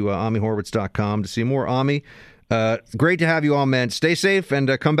go to AmiHorowitz.com to see more. Ami, great to have you on, man. Stay safe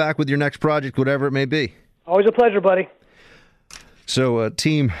and come back with your next project, whatever it may be. Always a pleasure, buddy. So,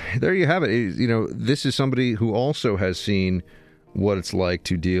 team, there you have it. You know, this is somebody who also has seen what it's like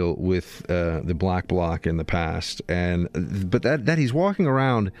to deal with the Black Bloc in the past, but that he's walking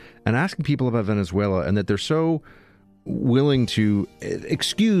around and asking people about Venezuela, and that they're so willing to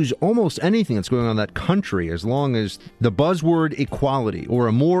excuse almost anything that's going on in that country as long as the buzzword equality or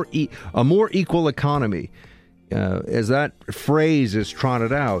a more equal economy, as that phrase is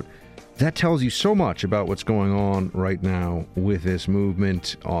trotted out. That tells you so much about what's going on right now with this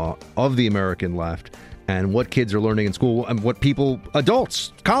movement of the American left and what kids are learning in school and what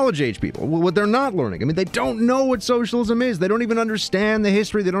adults, college-age people, what they're not learning. I mean, they don't know what socialism is. They don't even understand the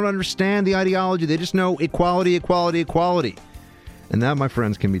history. They don't understand the ideology. They just know equality, equality, equality. And that, my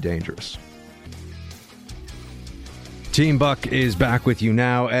friends, can be dangerous. Team Buck is back with you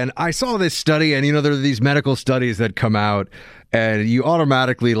now. And I saw this study, and, there are these medical studies that come out, and you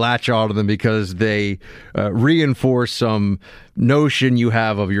automatically latch onto them because they reinforce some notion you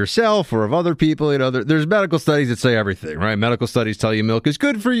have of yourself or of other people. There's medical studies that say everything, right? Medical studies tell you milk is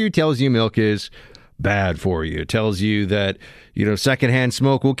good for you, tells you milk is bad for you. It tells you that, secondhand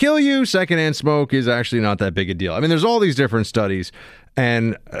smoke will kill you. Secondhand smoke is actually not that big a deal. I mean, there's all these different studies,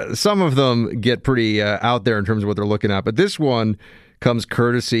 and some of them get pretty out there in terms of what they're looking at. But this one comes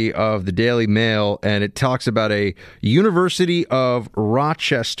courtesy of the Daily Mail, and it talks about a University of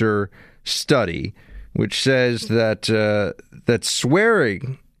Rochester study, which says that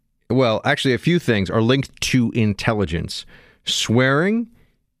swearing, well, actually a few things are linked to intelligence. Swearing,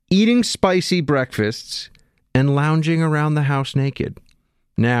 eating spicy breakfasts, and lounging around the house naked.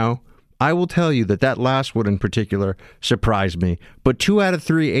 Now, I will tell you that last one in particular surprised me, but 2 out of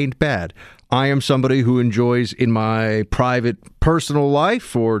 3 ain't bad. I am somebody who enjoys in my private, personal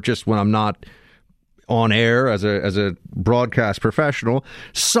life, or just when I'm not on air as a broadcast professional,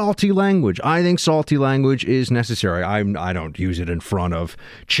 salty language. I think salty language is necessary. I don't use it in front of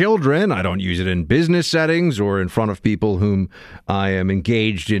children. I don't use it in business settings or in front of people whom I am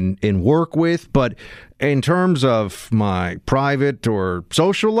engaged in work with. But in terms of my private or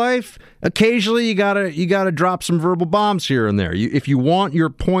social life, occasionally you gotta drop some verbal bombs here and there. If you want your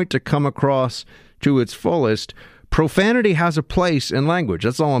point to come across to its fullest, profanity has a place in language.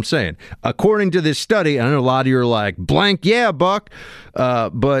 That's all I'm saying. According to this study, I know a lot of you are like, blank, yeah, Buck.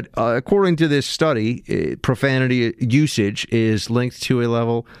 But according to this study, profanity usage is linked to a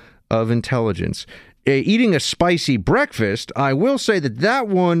level of intelligence. Eating a spicy breakfast, I will say that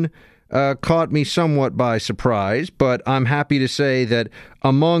one caught me somewhat by surprise, but I'm happy to say that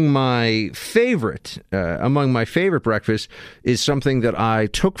among my favorite breakfasts is something that I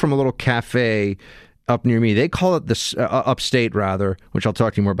took from a little cafe up near me. They call it upstate, rather, which I'll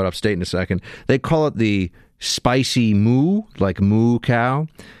talk to you more about upstate in a second. They call it the spicy moo, like moo cow,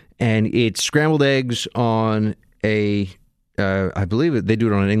 and it's scrambled eggs on I believe they do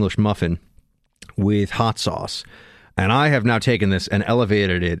it on an English muffin with hot sauce. And I have now taken this and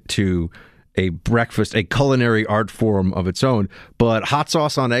elevated it to a breakfast, a culinary art form of its own. But hot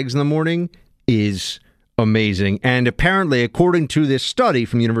sauce on eggs in the morning is amazing. And apparently, according to this study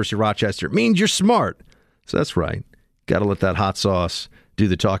from the University of Rochester, it means you're smart. So that's right. Got to let that hot sauce do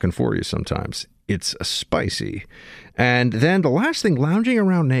the talking for you sometimes. It's spicy. And then the last thing, lounging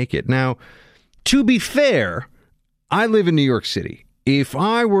around naked. Now, to be fair, I live in New York City. If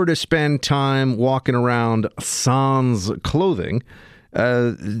I were to spend time walking around sans clothing,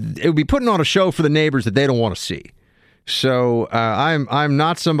 it would be putting on a show for the neighbors that they don't want to see. So I'm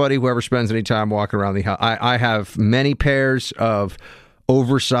not somebody who ever spends any time walking around the house. I have many pairs of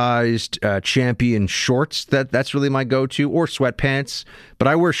oversized Champion shorts. That's really my go-to, or sweatpants. But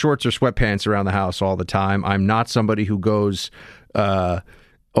I wear shorts or sweatpants around the house all the time. I'm not somebody who goes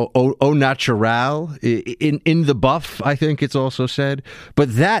au natural, in the buff, I think it's also said.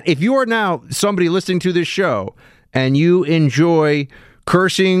 But that, if you are now somebody listening to this show and you enjoy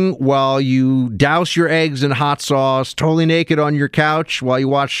cursing while you douse your eggs in hot sauce, totally naked on your couch while you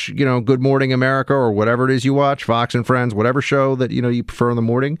watch, Good Morning America or whatever it is you watch, Fox and Friends, whatever show that, you prefer in the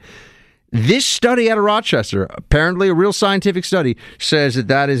morning. This study out of Rochester, apparently a real scientific study, says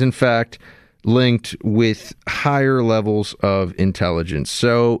that is in fact linked with higher levels of intelligence.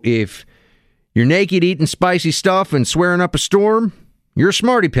 So if you're naked eating spicy stuff and swearing up a storm, you're a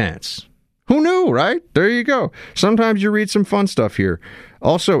smarty pants. Who knew, right? There you go. Sometimes you read some fun stuff here.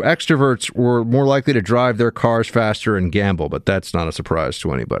 Also, extroverts were more likely to drive their cars faster and gamble, but that's not a surprise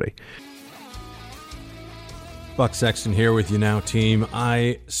to anybody. Buck Sexton here with you now, team.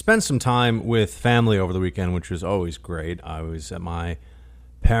 I spent some time with family over the weekend, which was always great. I was at my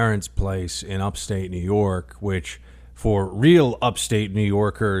parents' place in upstate New York, which for real upstate New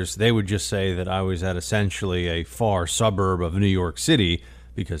Yorkers, they would just say that I was at essentially a far suburb of New York City,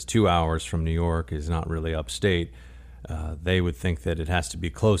 because 2 hours from New York is not really upstate. They would think that it has to be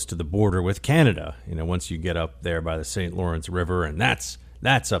close to the border with Canada, once you get up there by the St. Lawrence River, and that's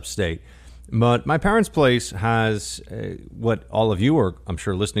upstate. But my parents' place has what all of you are, I'm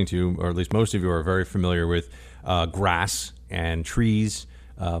sure, listening to, or at least most of you are very familiar with, grass and trees,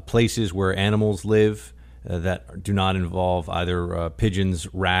 places where animals live that do not involve either pigeons,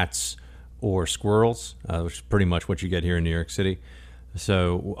 rats, or squirrels, which is pretty much what you get here in New York City.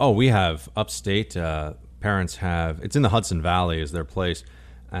 So, we have upstate. Parents have, it's in the Hudson Valley is their place,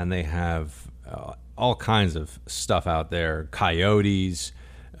 and they have all kinds of stuff out there. Coyotes,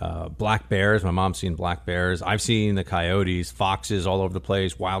 black bears. My mom's seen black bears. I've seen the coyotes, foxes all over the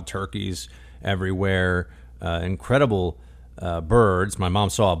place, wild turkeys everywhere, incredible birds. My mom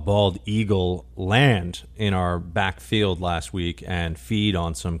saw a bald eagle land in our back field last week and feed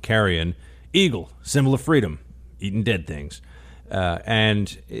on some carrion. Eagle, symbol of freedom, eating dead things.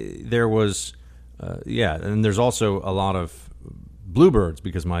 And there was, and there's also a lot of bluebirds,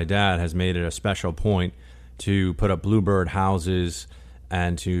 because my dad has made it a special point to put up bluebird houses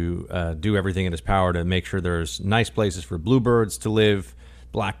and to do everything in his power to make sure there's nice places for bluebirds to live,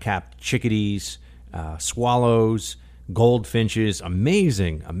 black-capped chickadees, swallows, goldfinches,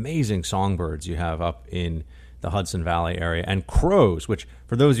 amazing songbirds you have up in the Hudson Valley area, and crows, which,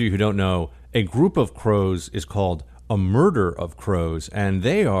 for those of you who don't know, a group of crows is called a murder of crows, and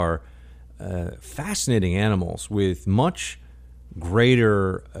they are fascinating animals with much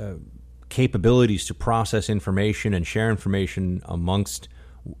greater capabilities to process information and share information amongst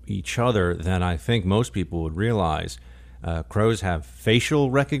each other than I think most people would realize. Crows have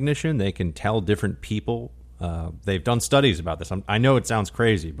facial recognition. They can tell different people. They've done studies about this. I know it sounds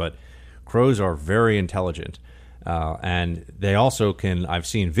crazy, but Crows are very intelligent. And they also can, I've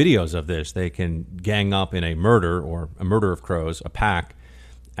seen videos of this, they can gang up in a murder of crows, a pack,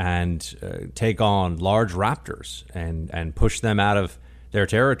 and take on large raptors and push them out of their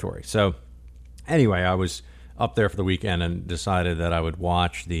territory. So anyway, I was up there for the weekend and decided that I would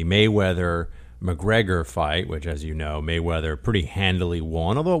watch the Mayweather-McGregor fight, which, as you know, Mayweather pretty handily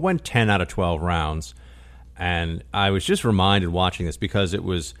won, although it went 10 out of 12 rounds. And I was just reminded watching this because it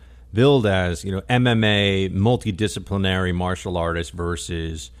was billed as, MMA, multidisciplinary martial artist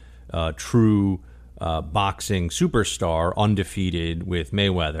versus true boxing superstar, undefeated with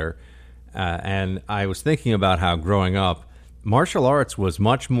Mayweather. And I was thinking about how growing up, martial arts was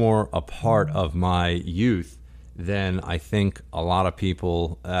much more a part of my youth than I think a lot of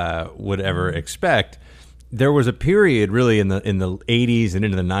people would ever expect. There was a period really in the 80s and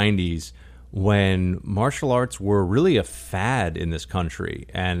into the 90s when martial arts were really a fad in this country.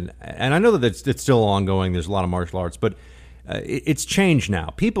 And I know that it's still ongoing. There's a lot of martial arts, but it's changed now.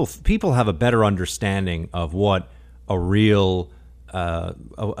 People have a better understanding of what a real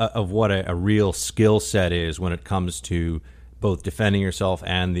real skill set is when it comes to both defending yourself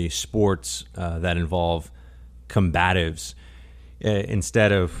and the sports that involve combatives,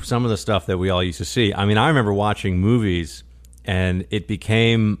 instead of some of the stuff that we all used to see. I mean, I remember watching movies, and it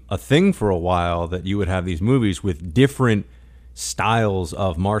became a thing for a while that you would have these movies with different styles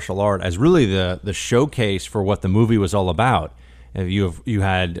of martial art as really the showcase for what the movie was all about. And you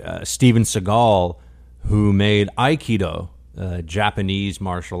had Steven Seagal, who made Aikido, Japanese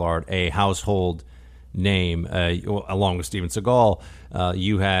martial art, a household name, along with Steven Seagal.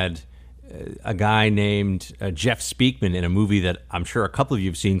 You had a guy named Jeff Speakman in a movie that I'm sure a couple of you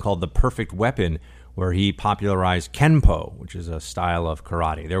have seen called The Perfect Weapon, where he popularized Kenpo, which is a style of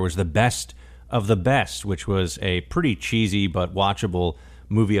karate. There was The Best of the Best, which was a pretty cheesy but watchable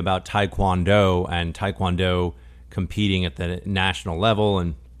movie about Taekwondo and Taekwondo competing at the national level.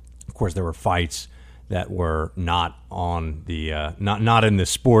 And of course, there were fights that were not on the not in the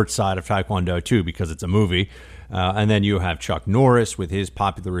sports side of Taekwondo too, because it's a movie. And then you have Chuck Norris with his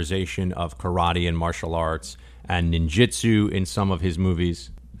popularization of karate and martial arts and ninjutsu in some of his movies.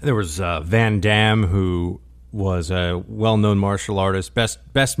 There was Van Damme, who was a well-known martial artist.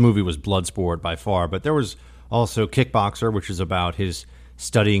 Best movie was Bloodsport by far, but there was also Kickboxer, which is about his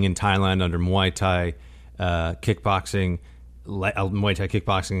studying in Thailand under Muay Thai kickboxing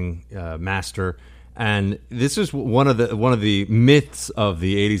master. And this is one of the myths of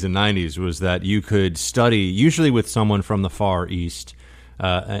the 80s and 90s, was that you could study, usually with someone from the Far East,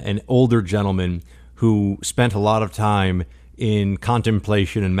 an older gentleman who spent a lot of time in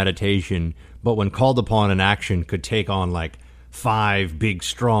contemplation and meditation, but when called upon in action could take on like 5 big,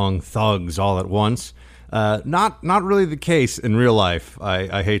 strong thugs all at once. Not really the case in real life.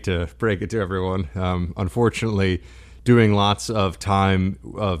 I hate to break it to everyone. Unfortunately, doing lots of time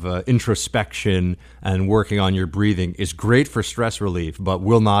of introspection and working on your breathing is great for stress relief, but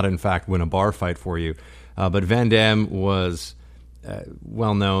will not, in fact, win a bar fight for you. But Van Damme was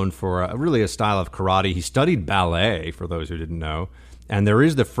well known for really a style of karate. He studied ballet, for those who didn't know. And there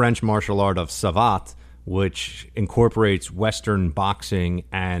is the French martial art of savate, which incorporates Western boxing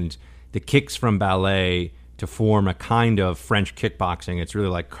and the kicks from ballet to form a kind of French kickboxing. It's really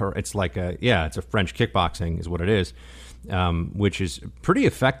like it's a French kickboxing is what it is, which is pretty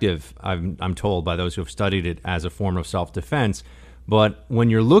effective, I'm told, by those who have studied it as a form of self-defense. But when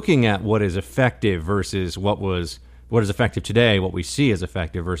you're looking at what is effective versus what is effective today, what we see as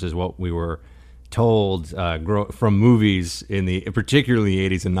effective versus what we were told from movies in the particularly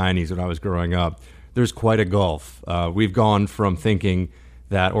 80s and 90s when I was growing up, there's quite a gulf. We've gone from thinking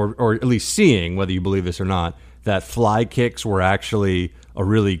that, or at least seeing, whether you believe this or not, that fly kicks were actually a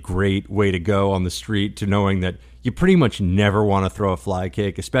really great way to go on the street, to knowing that you pretty much never want to throw a fly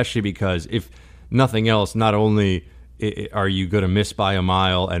kick, especially because if nothing else, not only are you going to miss by a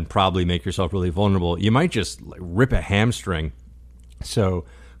mile and probably make yourself really vulnerable, you might just rip a hamstring. So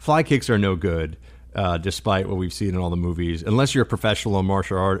fly kicks are no good, despite what we've seen in all the movies, unless you're a professional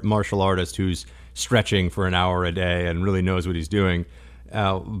martial artist who's stretching for an hour a day and really knows what he's doing.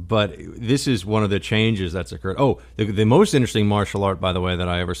 But this is one of the changes that's occurred. Oh, the most interesting martial art, by the way, that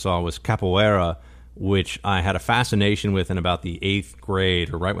I ever saw was capoeira, which I had a fascination with in about the 8th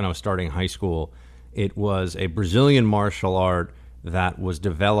grade, or right when I was starting high school. It was a Brazilian martial art that was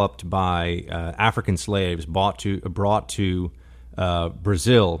developed by African slaves brought to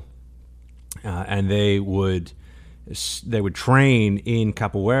Brazil, and they would train in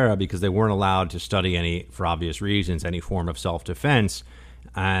capoeira because they weren't allowed to study for obvious reasons, any form of self-defense.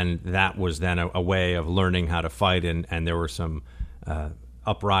 And that was then a way of learning how to fight. And there were some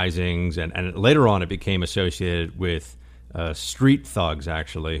uprisings, and later on it became associated with street thugs,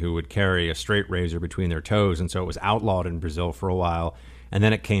 actually, who would carry a straight razor between their toes, and so it was outlawed in Brazil for a while. And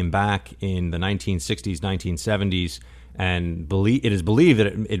then it came back in the 1960s, 1970s, and it is believed that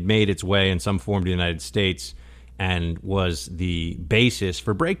it made its way in some form to the United States and was the basis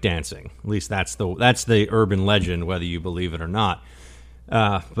for breakdancing. At least that's the urban legend, whether you believe it or not.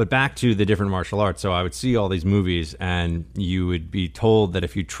 But back to the different martial arts. So I would see all these movies, and you would be told that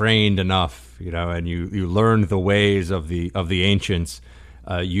if you trained enough, and you learned the ways of the ancients,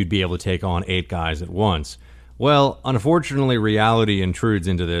 you'd be able to take on 8 guys at once. Well, unfortunately, reality intrudes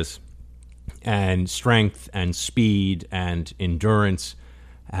into this, and strength and speed and endurance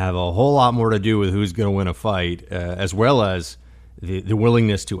have a whole lot more to do with who's going to win a fight, as well as the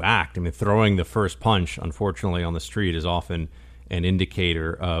willingness to act. I mean, throwing the first punch, unfortunately, on the street is often an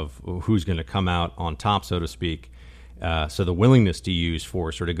indicator of who's going to come out on top, so to speak. So the willingness to use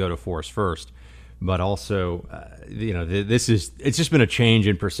force or to go to force first. But also, it's just been a change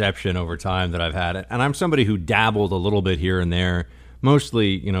in perception over time that I've had. And I'm somebody who dabbled a little bit here and there,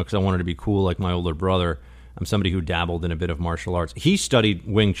 mostly, because I wanted to be cool like my older brother. I'm somebody who dabbled in a bit of martial arts. He studied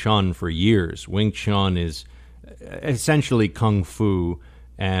Wing Chun for years. Wing Chun is essentially Kung Fu,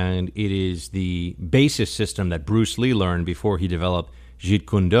 and it is the basis system that Bruce Lee learned before he developed Jeet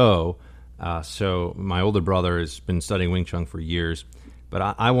Kune Do. So my older brother has been studying Wing Chun for years,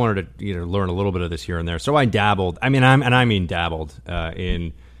 but I wanted to learn a little bit of this here and there. So I dabbled. I mean dabbled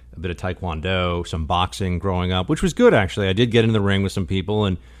in a bit of Taekwondo, some boxing growing up, which was good, actually. I did get in the ring with some people,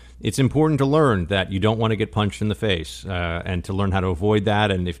 and it's important to learn that you don't want to get punched in the face, and to learn how to avoid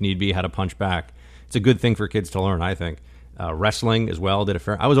that, and if need be, how to punch back. It's a good thing for kids to learn, I think. Wrestling as well.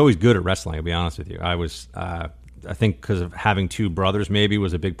 I was always good at wrestling, to be honest with you. I was, I think because of having 2 brothers maybe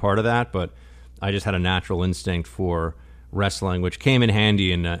was a big part of that, but I just had a natural instinct for wrestling, which came in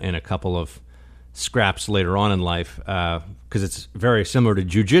handy in a couple of scraps later on in life, because it's very similar to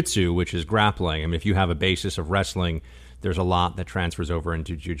jiu-jitsu, which is grappling. I mean, if you have a basis of wrestling, there's a lot that transfers over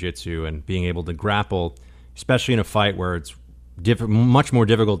into jiu-jitsu, and being able to grapple, especially in a fight where it's much more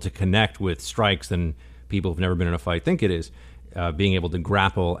difficult to connect with strikes than people who've never been in a fight think it is. Being able to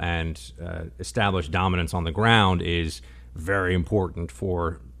grapple and establish dominance on the ground is very important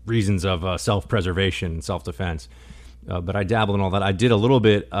for reasons of self-preservation and self-defense. But I dabbled in all that. I did a little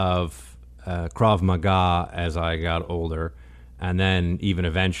bit of Krav Maga as I got older, and then even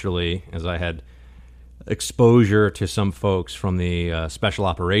eventually, as I had exposure to some folks from the special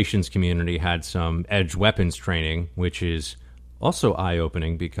operations community, had some edged weapons training, which is also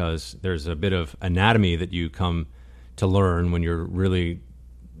eye-opening because there's a bit of anatomy that you come to learn when you're really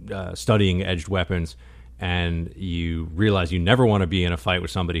studying edged weapons, and you realize you never want to be in a fight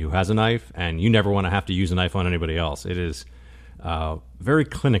with somebody who has a knife, and you never want to have to use a knife on anybody else. It is very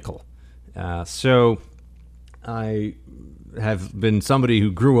clinical. So I have been somebody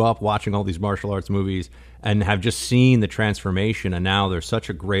who grew up watching all these martial arts movies and have just seen the transformation, and now there's such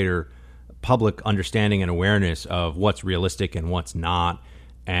a greater public understanding and awareness of what's realistic and what's not,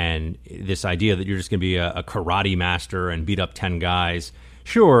 and this idea that you're just going to be a karate master and beat up 10 guys.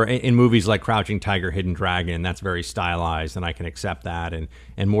 Sure, in movies like Crouching Tiger, Hidden Dragon, that's very stylized, and I can accept that,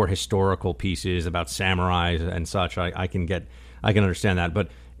 and more historical pieces about samurais and such, I can understand that. But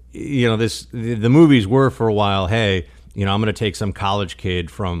the movies were for a while, hey, I'm going to take some college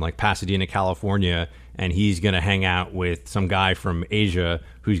kid from like Pasadena, California, and he's going to hang out with some guy from Asia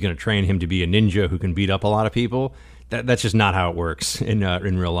who's going to train him to be a ninja who can beat up a lot of people. That's just not how it works in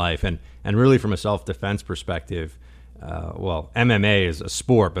real life. And really, from a self-defense perspective, MMA is a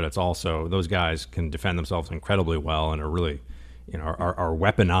sport, but it's also, those guys can defend themselves incredibly well and are really, are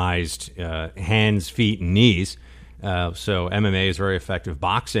weaponized hands, feet, and knees. So MMA is very effective.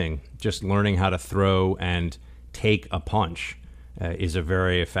 Boxing, just learning how to throw and take a punch, is a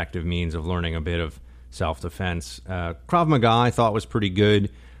very effective means of learning a bit of self-defense. Krav Maga I thought was pretty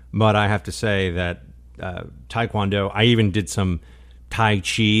good, but I have to say that Taekwondo, I even did some Tai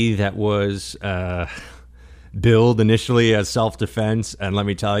Chi that was billed initially as self-defense, and let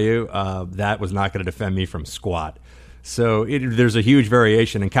me tell you, that was not going to defend me from squat. So there's a huge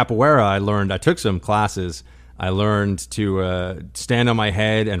variation. In Capoeira, I took some classes. I learned to stand on my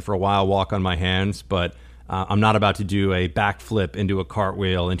head and for a while walk on my hands, but I'm not about to do a backflip into a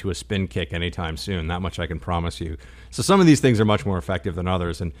cartwheel, into a spin kick anytime soon. That much I can promise you. So some of these things are much more effective than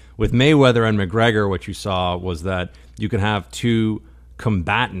others. And with Mayweather and McGregor, what you saw was that you can have 2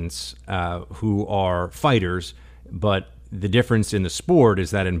 combatants who are fighters, but the difference in the sport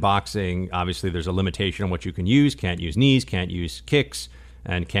is that in boxing, obviously there's a limitation on what you can use. Can't use knees, can't use kicks,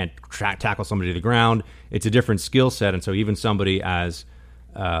 and can't tackle somebody to the ground. It's a different skill set, and so even somebody as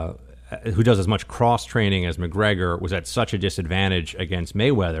who does as much cross training as McGregor, was at such a disadvantage against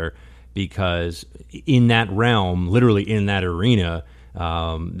Mayweather because in that realm, literally in that arena,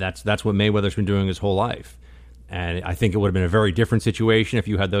 that's what Mayweather's been doing his whole life. And I think it would have been a very different situation if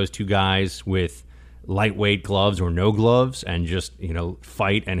you had those two guys with lightweight gloves or no gloves and just,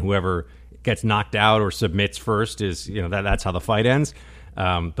 fight, and whoever gets knocked out or submits first is, that's how the fight ends.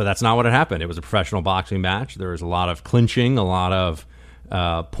 But that's not what had happened. It was a professional boxing match. There was a lot of clinching, a lot of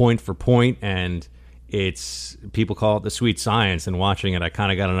point for point, and people call it the sweet science. And watching it, I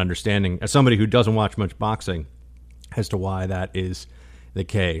kind of got an understanding, as somebody who doesn't watch much boxing, as to why that is the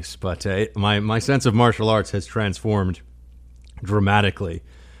case. But my sense of martial arts has transformed dramatically.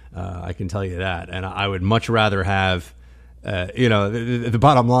 I can tell you that. And I would much rather have, the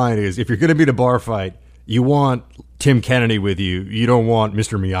bottom line is, if you're going to be in a bar fight, you want Tim Kennedy with you. You don't want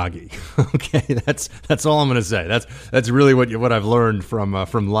Mr. Miyagi. Okay, that's all I'm going to say. That's really what I've learned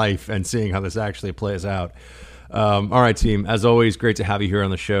from life and seeing how this actually plays out. All right, team. As always, great to have you here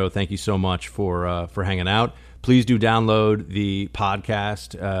on the show. Thank you so much for hanging out. Please do download the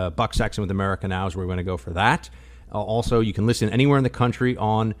podcast. Buck Sexton with America Now is where we're going to go for that. Also, you can listen anywhere in the country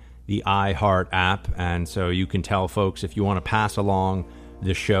on the iHeart app, and so you can tell folks if you want to pass along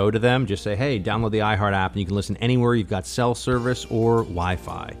the show to them, just say, hey, download the iHeart app, and you can listen anywhere you've got cell service or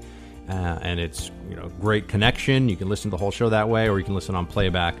Wi-Fi. And it's great connection. You can listen to the whole show that way, or you can listen on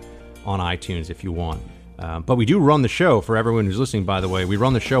playback on iTunes if you want. But we do run the show, for everyone who's listening, by the way. We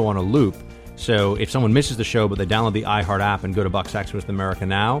run the show on a loop. So if someone misses the show, but they download the iHeart app and go to Buck Sexton with America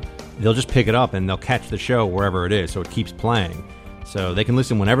Now, they'll just pick it up and they'll catch the show wherever it is. So it keeps playing. So they can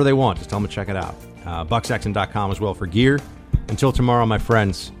listen whenever they want. Just tell them to check it out. BuckSexton.com as well for gear. Until tomorrow, my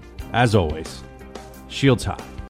friends, as always, shields high.